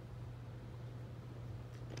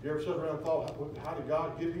 You ever sat around and thought, how did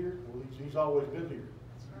God get here? Well, he's always been here.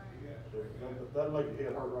 That's right. That'll make your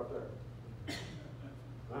head hurt right there.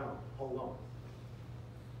 Now, hold on.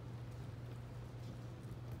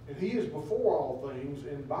 And he is before all things,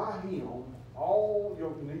 and by him, all, you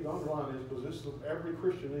need to underline this, because this is, every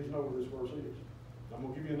Christian needs to know what this verse is. I'm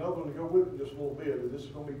going to give you another one to go with it in just a little bit, and this is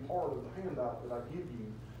going to be part of the handout that I give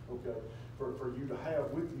you, okay, for you to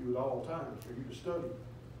have with you at all times, for you to study,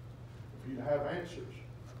 for you to have answers,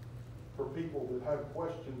 for people that have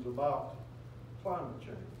questions about climate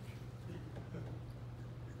change.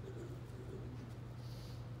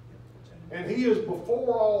 And he is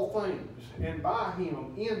before all things, and by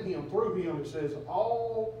him, in him, through him, it says,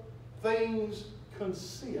 all things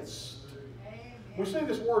consist. Amen. We see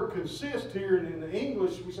this word consist here, and in the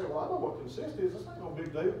English, we say, well, I know what consist is. This ain't no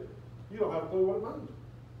big deal. You don't have a clue what it means.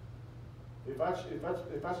 If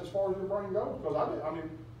that's as far as your brain goes, because I mean,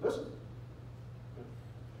 listen.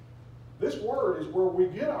 This word is where we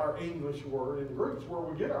get our English word, in the Greek, it's where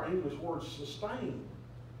we get our English word sustain.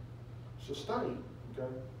 Sustain, okay?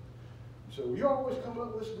 So you always come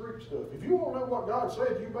up with this Greek stuff. If you want to know what God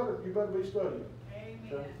said, you better be studying. Amen.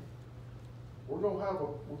 Okay? We're going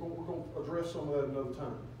to address some of that another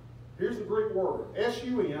time. Here's the Greek word,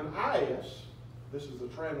 S-U-N-I-S. This is the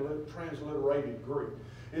transliterated Greek.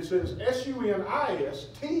 It says S-U-N-I-S-T-A-N-O,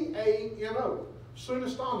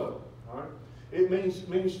 sunistano. All right? It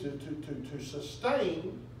means to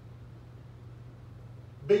sustain,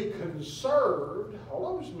 be conserved, hold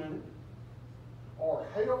on just a minute, or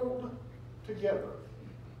held together.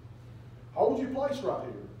 Hold your place right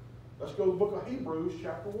here. Let's go to the book of Hebrews,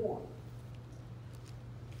 chapter 1.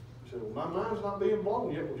 You say, well, my mind's not being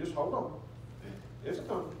blown yet. Well, just hold on. It's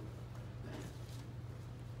coming.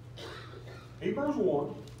 Hebrews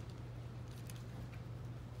 1.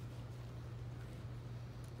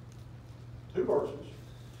 Two verses.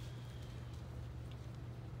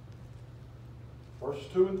 Verses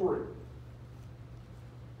 2 and 3.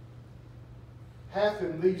 Hath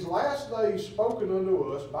in these last days spoken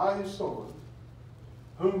unto us by his Son,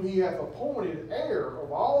 whom he hath appointed heir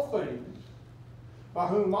of all things, by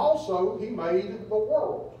whom also he made the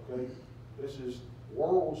world. Okay? This is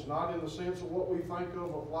worlds not in the sense of what we think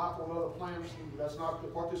of life on other planets. That's not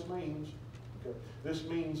what this means. Okay? This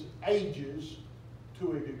means ages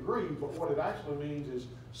to a degree, but what it actually means is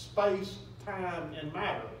space, time, and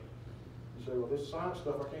matter. You say, well, this science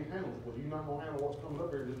stuff I can't handle. Well, you're not going to handle what's coming up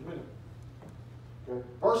here in just a minute. Okay.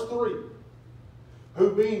 Verse 3,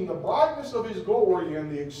 who being the brightness of his glory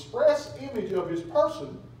and the express image of his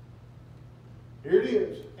person, here it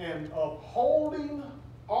is, and upholding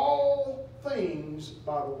all things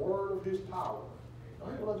by the word of his power.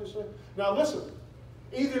 Right, what I just said? Now listen,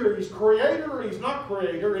 either he's creator or he's not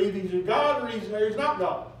creator, either he's God or he's not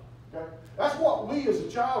God. Okay? That's what we as a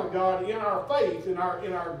child of God in our faith, in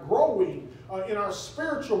our growing, in our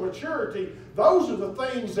spiritual maturity, those are the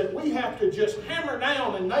things that we have to just hammer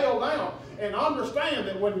down and nail down and understand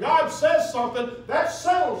that when God says something, that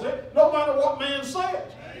settles it no matter what man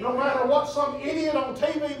says. No matter what some idiot on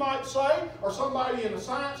TV might say, or somebody in a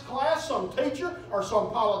science class, some teacher, or some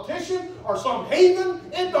politician, or some heathen,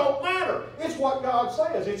 it don't matter. It's what God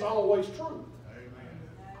says. It's always true. Amen.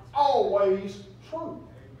 Always true.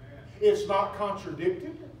 Amen. It's not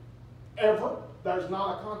contradicted, ever. There's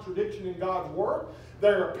not a contradiction in God's Word.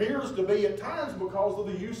 There appears to be at times because of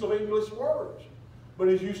the use of English words. But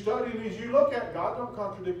as you study and as you look at it, God don't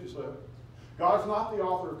contradict Himself. God's not the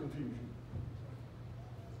author of confusion.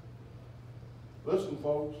 Listen,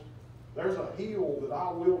 folks, there's a hill that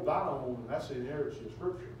I will die on, and that's the inerrancy of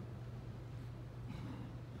Scripture.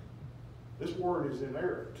 This Word is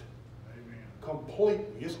inerrant. Amen.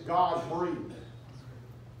 Completely. It's God-breathed.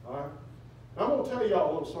 All right? Now, I'm going to tell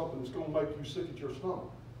y'all a little something that's going to make you sick at your stomach.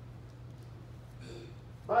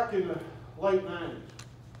 Back in the late 90s,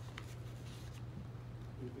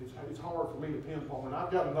 it's hard for me to pinpoint.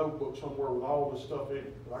 I've got a notebook somewhere with all this stuff in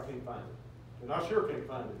it, but I can't find it. And I sure can't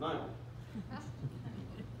find it now.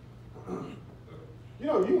 You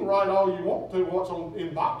know, you can write all you want to what's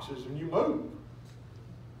in boxes and you move.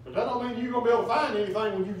 But that don't mean you're going to be able to find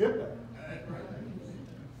anything when you get there.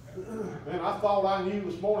 Man, I thought I knew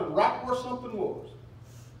this morning right where something was.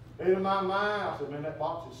 And in my mind, I said, man, that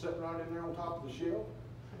box is sitting right in there on top of the shelf.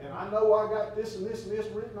 And I know I got this and this and this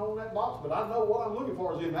written on that box, but I know what I'm looking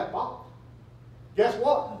for is in that box. Guess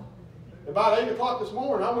what? About 8 o'clock this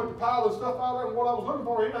morning, I went to piling stuff out there, and what I was looking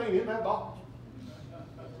for, it ain't in that box.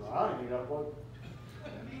 So I ain't even got a clue.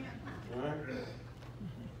 All right.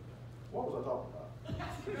 What was I talking about?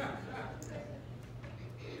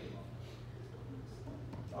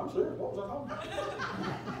 I'm serious. What was I talking about?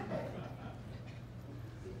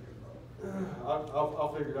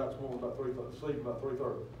 I'll figure it out this morning about 3:30. Sleep about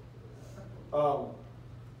 3:30.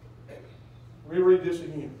 Let me read this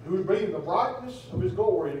again. Who being the brightness of his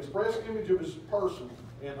glory and express image of his person,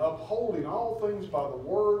 and upholding all things by the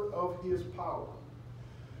word of his power.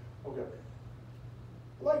 Okay.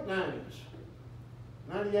 Late 90s,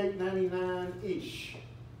 98, 99-ish.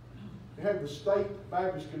 We had the State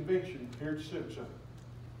Baptist Convention here at the Civic Center,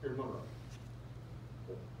 here in Monroe.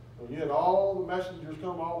 So you had all the messengers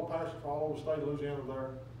come, all the pastors from all over the state of Louisiana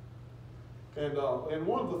there. And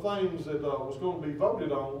one of the things that was going to be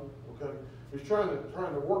voted on, okay, is trying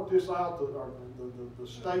to work this out, the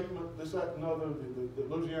statement, this, that, and other,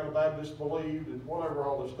 that Louisiana Baptists believed, and whatever,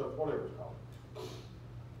 all this stuff, whatever it's called.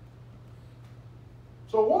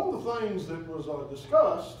 So one of the things that was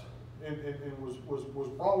discussed and was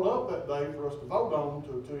brought up that day for us to vote on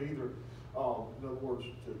to either, in other words,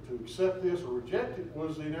 to accept this or reject it,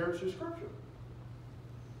 was the inerrancy of Scripture.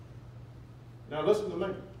 Now listen to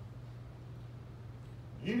me.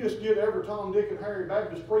 You just get every Tom, Dick, and Harry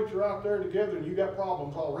Baptist preacher out there together and you got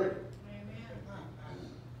problems already. Amen.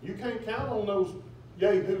 You can't count on those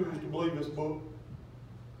yahoos to believe this book.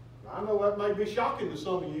 I know that may be shocking to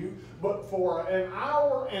some of you, but for an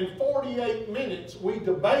hour and 48 minutes we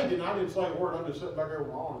debated, and I didn't say a word, I'm just sitting back there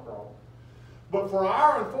with my arm crossed. But for an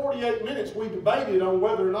hour and 48 minutes we debated on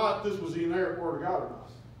whether or not this was the inerrant Word of God or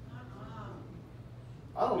not.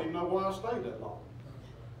 I don't even know why I stayed that long.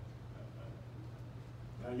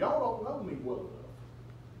 Now, y'all don't know me well enough.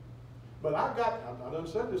 But I done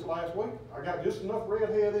said this last week, I got just enough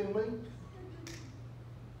redhead in me.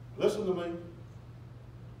 Listen to me.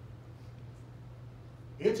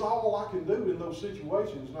 It's all I can do in those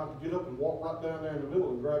situations not to get up and walk right down there in the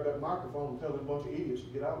middle and grab that microphone and tell them a bunch of idiots to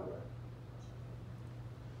get out of there.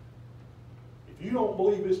 If you don't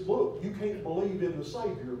believe this book, you can't believe in the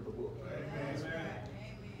Savior of the book. Amen.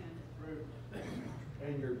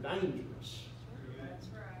 And you're dangerous.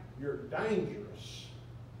 You're dangerous.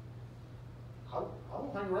 I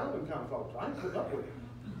don't hang around them kind of folks. I ain't putting up with it.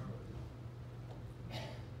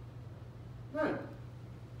 Now,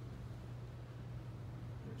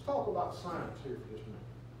 let's talk about science here for just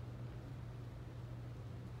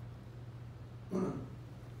a minute.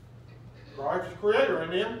 Christ is creator,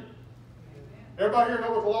 amen? Everybody here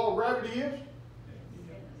know what the law of gravity is?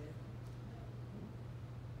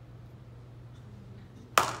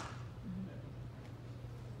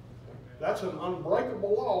 That's an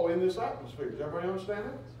unbreakable law in this atmosphere. Does everybody understand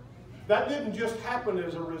that? That didn't just happen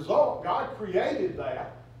as a result. God created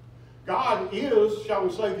that. God is, shall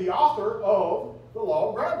we say, the author of the law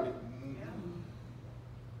of gravity.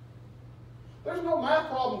 There's no math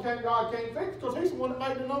problem God can't fix because He's the one that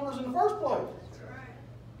made the numbers in the first place.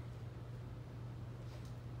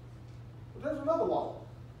 But there's another law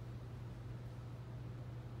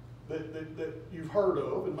that you've heard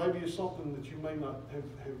of, and maybe it's something that you may not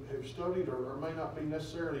have studied or may not be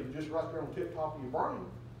necessarily just right there on the tip top of your brain.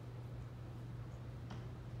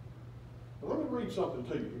 But let me read something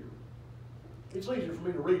to you here. It's easier for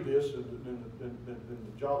me to read this than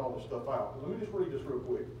to jot all this stuff out. Let me just read this real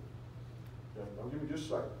quick. Okay, I'll give you just a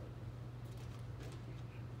second.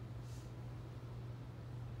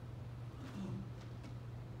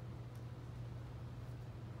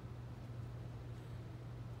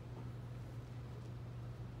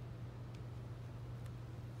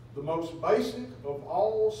 The most basic of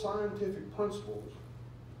all scientific principles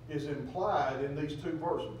is implied in these two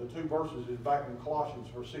verses. The two verses is back in Colossians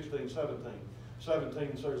verse 16, 17.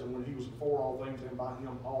 17 says, and when He was before all things, and by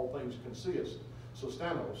Him all things consist.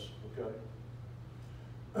 Sustanos, okay?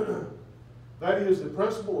 That is the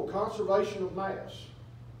principle of conservation of mass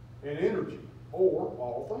and energy, or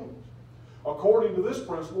all things. According to this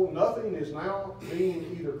principle, nothing is now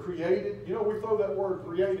being either created. You know, we throw that word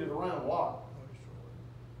created around a lot.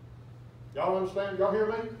 Y'all understand? Y'all hear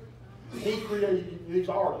me? He created these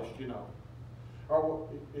artists, you know, or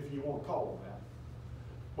if you want to call them that.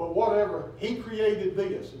 But whatever, He created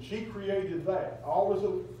this and she created that. All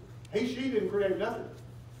this, she didn't create nothing.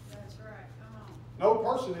 That's right. Come on. No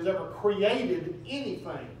person has ever created anything.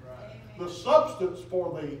 Right. The substance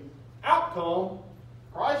for the outcome,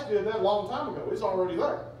 Christ did that a long time ago. It's already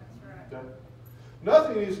there. That's right. Okay?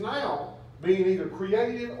 Nothing is now being either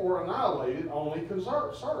created or annihilated, only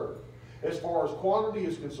conserved, as far as quantity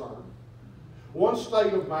is concerned. One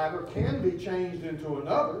state of matter can be changed into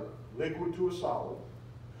another, liquid to a solid.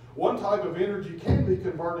 One type of energy can be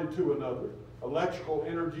converted to another, electrical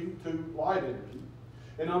energy to light energy.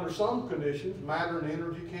 And under some conditions, matter and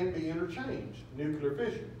energy can be interchanged, nuclear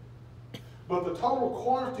fission. But the total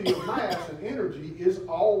quantity of mass and energy is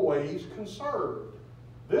always conserved.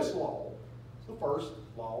 This law is the first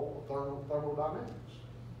law of thermodynamics.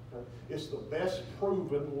 Okay? It's the best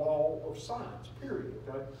proven law of science, period.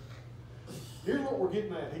 Okay? Here's what we're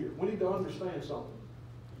getting at here. We need to understand something.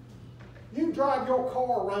 You drive your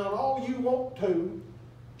car around all you want to,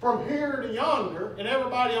 from here to yonder, and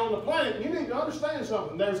everybody on the planet, you need to understand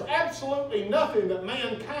something. There's absolutely nothing that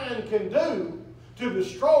mankind can do to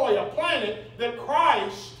destroy a planet that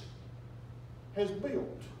Christ has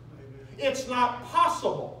built. It's not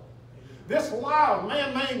possible. This lie of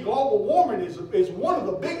man-made global warming is one of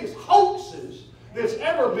the biggest hoaxes that's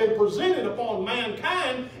ever been presented upon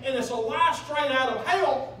mankind, and it's a lie straight out of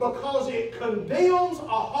hell because it condemns a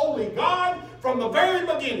holy God from the very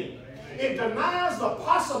beginning. It denies the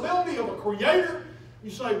possibility of a creator.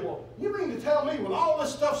 You say, well, you mean to tell me when all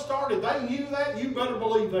this stuff started they knew that? You better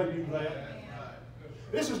believe they knew that.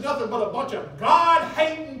 This is nothing but a bunch of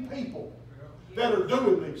God-hating people that are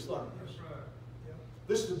doing these things.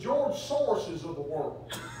 This is the George Soroses of the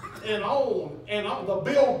world, and the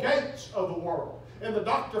Bill Gates of the world, and the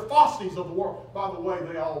Dr. Fauci's of the world. By the way,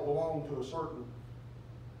 they all belong to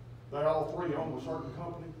they all three own a certain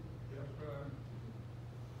company.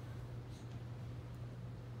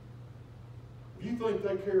 If you think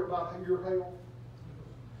they care about your health,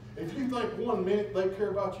 if you think 1 minute they care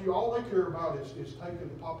about you, all they care about is taking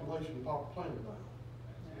the population of the planet down.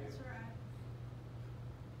 That's right.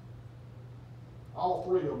 All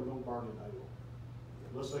three of them don't burn in hell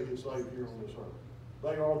unless they get saved here on this earth.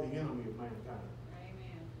 They are the enemy of mankind.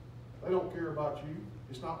 Amen. They don't care about you.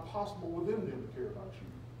 It's not possible within them to care about you.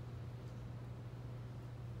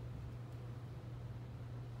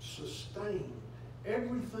 Sustained.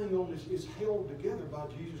 Everything on this is held together by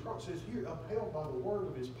Jesus Christ. It says here, upheld by the word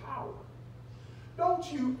of his power. Don't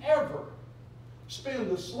you ever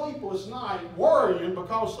spend a sleepless night worrying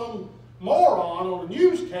because some moron on a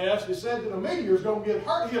newscast has said that a meteor is going to hit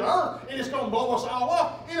Earth and it's going to blow us all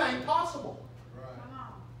up. It ain't possible. Come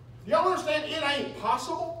on. Do y'all understand? It ain't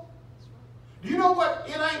possible. Do you know what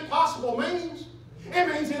it ain't possible means? It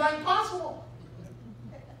means it ain't possible.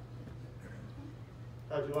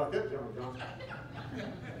 How'd you like that, John?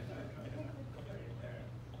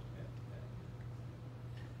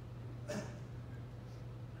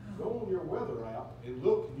 Go on your weather app and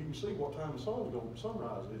look, and you can see what time the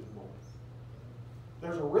sunrise is in the morning.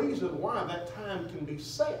 There's a reason why that time can be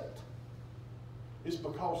set. It's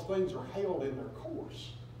because things are held in their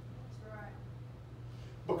course. That's right.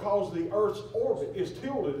 Because the Earth's orbit is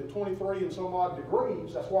tilted at 23 and some odd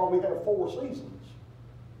degrees. That's why we have 4 seasons.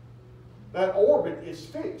 That orbit is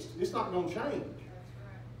fixed. It's not going to change.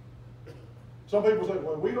 Some people say,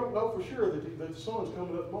 well, we don't know for sure that the sun's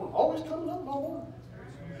coming up tomorrow. Oh, it's coming up tomorrow.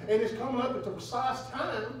 And it's coming up at the precise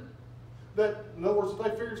time that, in other words, they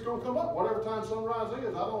figure it's going to come up. Whatever time sunrise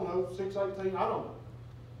is, I don't know, 6:18, I don't know.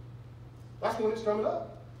 That's when it's coming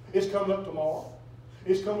up. It's coming up tomorrow.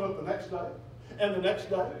 It's coming up the next day, and the next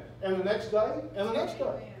day, and the next day, and the next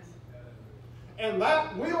day. And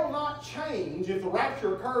that will not change if the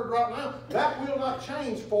rapture occurred right now. That will not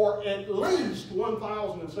change for at least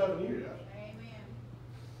 1,007 years.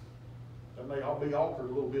 That may all be altered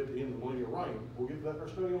a little bit at the end of the millennial reign. We'll get to that in our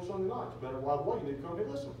study on Sunday night. Better, by the way, you need to come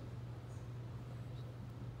and listen.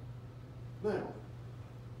 Now,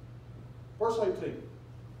 verse 18.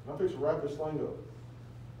 I'm fixing to wrap this thing up.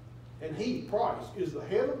 And he, Christ, is the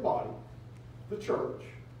head of the body, the church.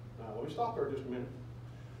 Now, let me stop there just a minute.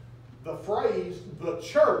 The phrase, the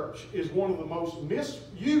church, is one of the most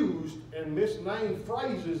misused and misnamed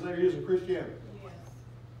phrases there is in Christianity. Yes.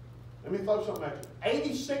 Let me throw something at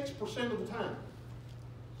you. 86% of the time,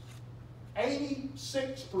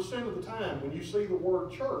 86% of the time when you see the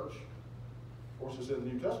word church, of course it's in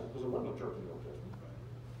the New Testament because there was no church in the Old Testament,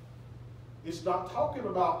 it's not talking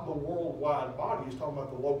about the worldwide body, it's talking about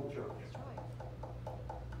the local church.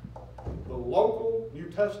 The local New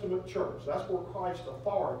Testament church. That's where Christ's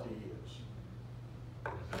authority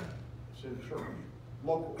is. It's in the church.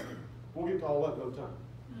 Local. We'll get to all that another time.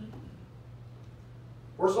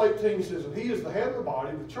 Verse 18 says, and he is the head of the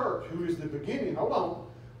body, the church, who is the beginning, hold on,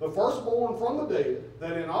 the firstborn from the dead,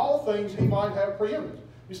 that in all things he might have preeminence.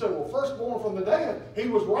 You say, well, firstborn from the dead, he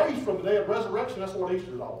was raised from the dead, resurrection, that's what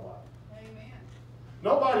Easter is all about. Amen.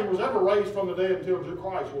 Nobody was ever raised from the dead until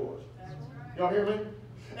Christ was. That's right. Y'all hear me?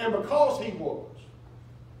 And because he was,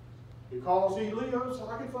 because he lives,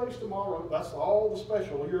 I can face tomorrow. That's all the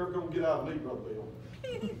special you're ever going to get out of me, Brother Bill.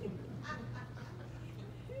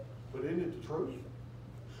 But isn't it the truth?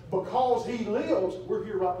 Because he lives, we're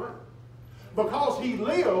here right now. Because he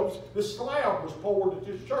lives, the slab was poured that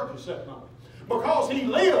this church is sitting on. Because he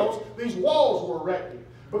lives, these walls were erected.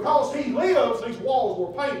 Because he lives, these walls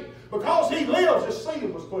were painted. Because he lives, this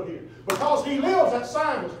seating was put here. Because he lives, that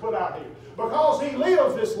sign was put out here. Because he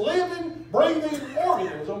lives, this living, breathing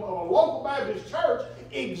organism of a local Baptist church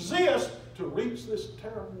exists to reach this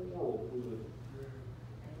terrible world we live in.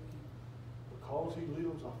 Because he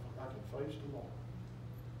lives, I can face tomorrow.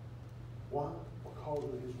 Why? Because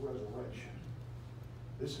of his resurrection.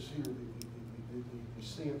 This is here the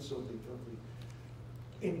sense of the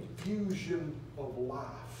infusion of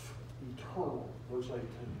life, eternal, verse 18.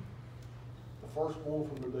 The firstborn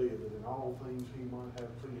from the dead, that in all things he might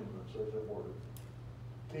have preeminence, says that word.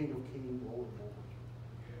 King of kings, Lord of lords.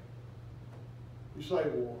 You say,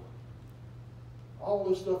 well, all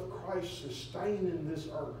this stuff Christ sustaining this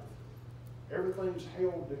earth, everything's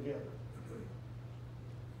held together.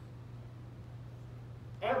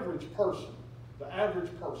 Average person, the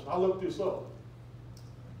average person, I looked this up.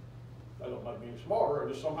 That don't make me any smarter, I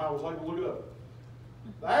just somehow was able to look it up.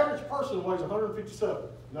 The average person weighs 157,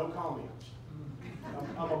 no comments.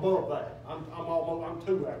 I'm above that. I'm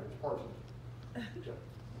too average person. Okay.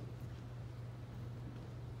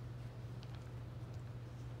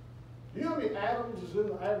 You know how many atoms is in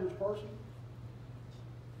the average person?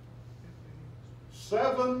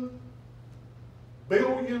 7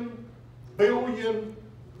 billion, billion,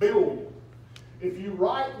 billion. If you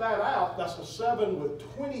write that out, that's a 7 with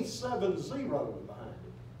 27 zeros behind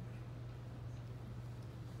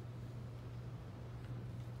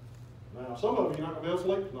it. Now, some of you are not going to be able to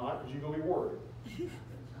sleep tonight because you're going to be worried.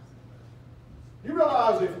 You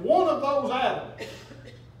realize if one of those atoms,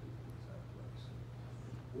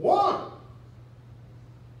 one,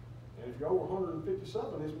 and if you're over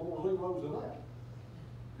 157, it's more zeros than that.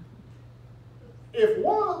 If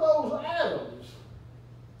one of those atoms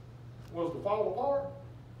was to fall apart,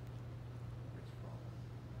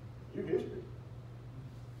 you history.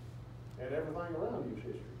 And everything around you is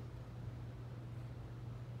history.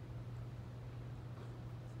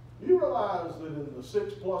 You realize that in the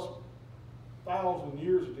 6+ thousand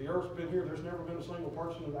years that the earth's been here, there's never been a single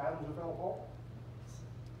person with atoms that fell apart?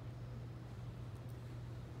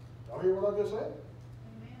 Y'all hear what I just said?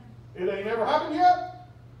 Amen. It ain't never happened yet.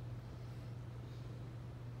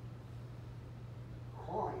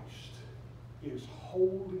 Christ is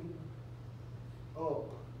holding up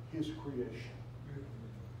his creation.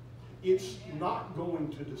 It's not going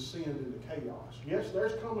to descend into chaos. Yes,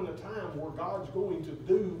 there's coming a time where God's going to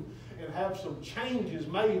do and have some changes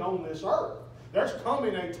made on this earth. There's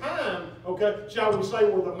coming a time, okay, shall we say,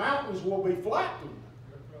 where the mountains will be flattened.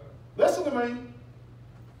 Listen to me.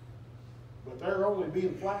 But they're only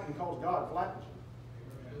being flattened because God flattens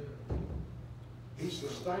them. He's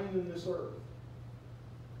sustaining this earth.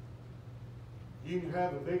 You can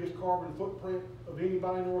have the biggest carbon footprint of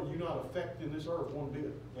anybody in the world. You're not affecting this earth one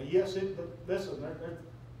bit. Now, yes, but listen,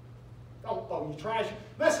 don't throw you trash.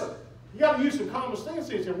 Listen, you got to use some common sense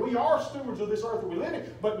here. We are stewards of this earth that we live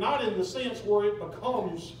in, but not in the sense where it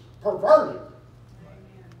becomes perverted. Amen.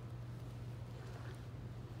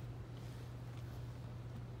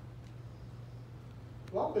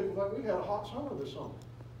 A lot of people think we had a hot summer this summer.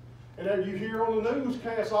 And then you hear on the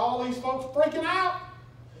newscast all these folks freaking out.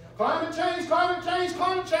 Climate change, climate change,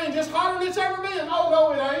 climate change. It's hotter than it's ever been. Oh,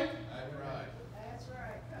 no, it ain't. That's right. That's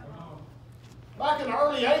right. Come on. Back in the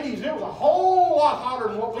early 80s, it was a whole lot hotter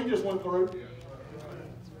than what we just went through.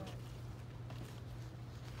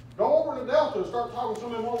 Go over to Delta and start talking to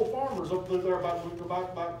some of them old farmers up there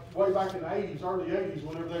way back in the 80s, early 80s,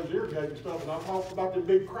 whenever they was irrigating stuff. And I talked about the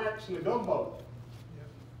big cracks in the gumbo.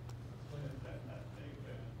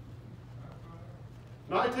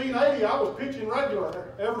 1980, I was pitching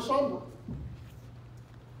regular every summer.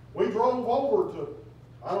 We drove over to,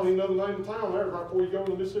 I don't even know the name of the town there, right before you go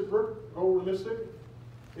to the Mississippi River, go over to Mississippi,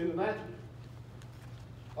 in the Natchez.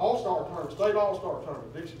 All-Star tournament, state All-Star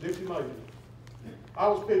tournament, Dixie Major. I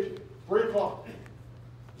was pitching, 3 o'clock. It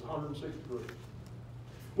was 106 degrees.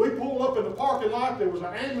 We pulled up in the parking lot, there was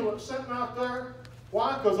an ambulance sitting out there.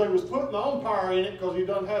 Why? Because they was putting the umpire in it because he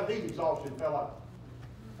done had heat exhaustion, fell out.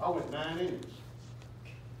 I went 9 innings.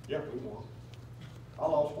 Yep, we won. I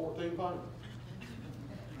lost 14 pounds.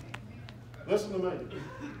 Listen to me.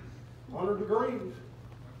 100 degrees.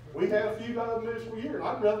 We had a few of them this year.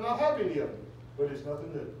 I'd rather not have any of them, but it's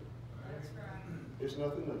nothing new. That's right. It's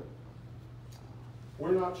nothing new.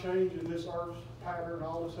 We're not changing this earth's pattern,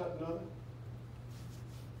 all this, that, and nothing.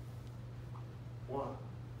 Why?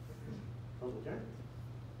 Because we can't.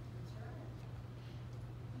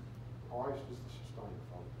 Christ is the sustainer,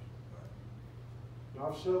 folks. Now,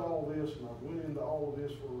 I've said all this, and I've went into all of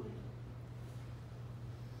this for a reason.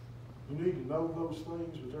 You need to know those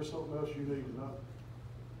things, but there's something else you need to know.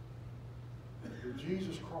 That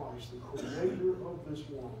Jesus Christ, the creator of this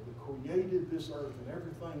world, that created this earth and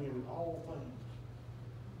everything in it, all things.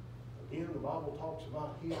 Again, the Bible talks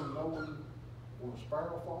about Him knowing when a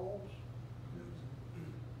sparrow falls.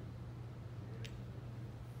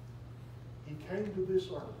 He came to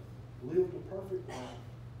this earth, lived a perfect life,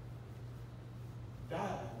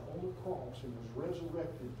 died on the cross, and was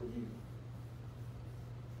resurrected for you,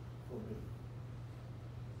 for me,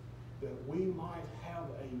 that we might have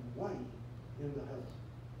a way into heaven.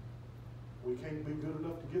 We can't be good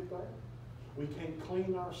enough to get there. We can't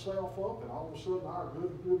clean ourselves up, and all of a sudden our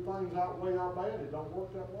good things outweigh our bad. It don't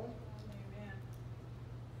work that way. Amen.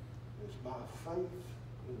 It's by faith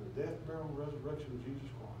in the death, burial, and resurrection of Jesus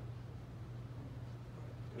Christ.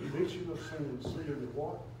 Conviction of sin, seeing that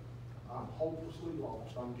what? I'm hopelessly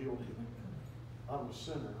lost. I'm guilty. I'm a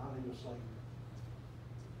sinner. I need a Savior.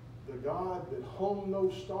 The God that hung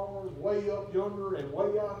those stars way up yonder and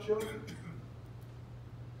way out yonder,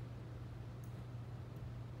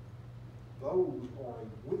 those are a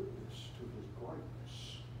witness to His greatness,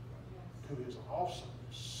 to His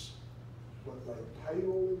awesomeness, but they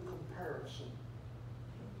pale in comparison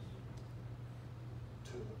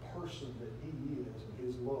to the person that He is and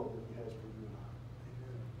His love that He has for you and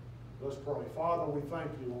I. Let's pray. Father, we thank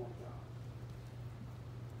you, Lord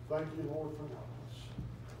God. Thank you, Lord, for us.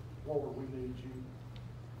 Lord, we need you.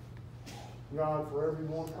 God, for every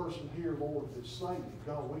one person here, Lord, that's saved,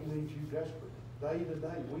 God, we need you desperately. Day to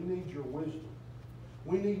day, we need your wisdom.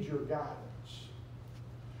 We need your guidance.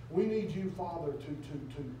 We need you, Father,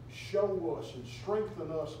 to show us and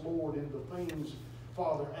strengthen us, Lord, in the things,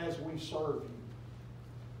 Father, as we serve you.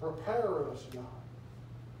 Prepare us, God.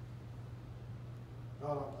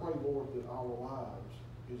 God, I pray, Lord, that our lives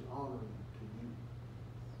is honoring to you.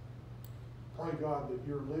 Pray, God, that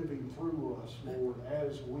you're living through us, Lord,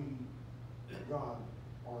 as we, God,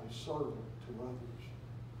 are a servant to others.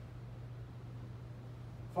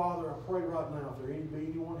 Father, I pray right now, if there be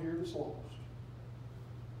anyone here that's lost,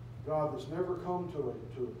 God, that's never come to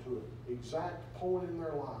an exact point in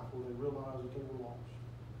their life where they realize that they were lost.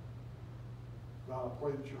 God, I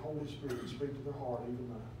pray that your Holy Spirit speak to their heart even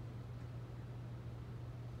now.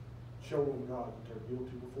 Show them, God, that they're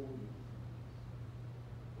guilty before you.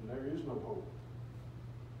 And there is no hope.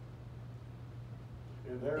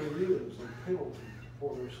 And there is a penalty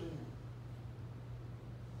for their sin.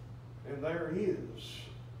 And there is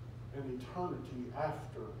an eternity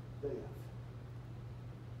after death.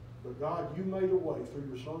 But God, you made a way through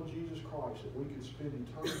your Son Jesus Christ that we could spend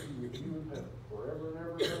eternity with you in heaven forever and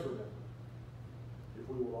ever and ever and ever. If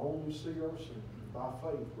we will only see our sin, by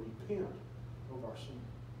faith, repent of our sin.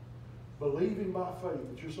 Believing by faith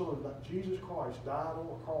that your Son, that Jesus Christ, died on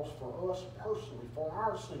the cross for us personally, for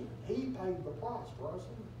our sin. He paid the price for our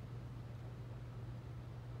sin.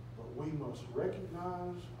 But we must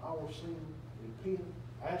recognize our sin, repent,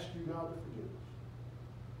 ask you, God, to forgive us,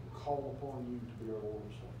 and call upon you to be our Lord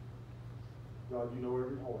and Savior. God, you know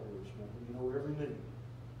every heart here this morning. You know every need.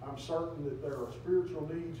 I'm certain that there are spiritual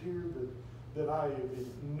needs here that I have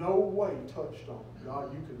in no way touched on.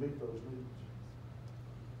 God, you can meet those needs.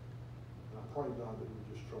 And I pray, God, that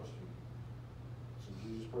we just trust you. It's in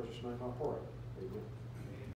Jesus' precious name I pray. Amen.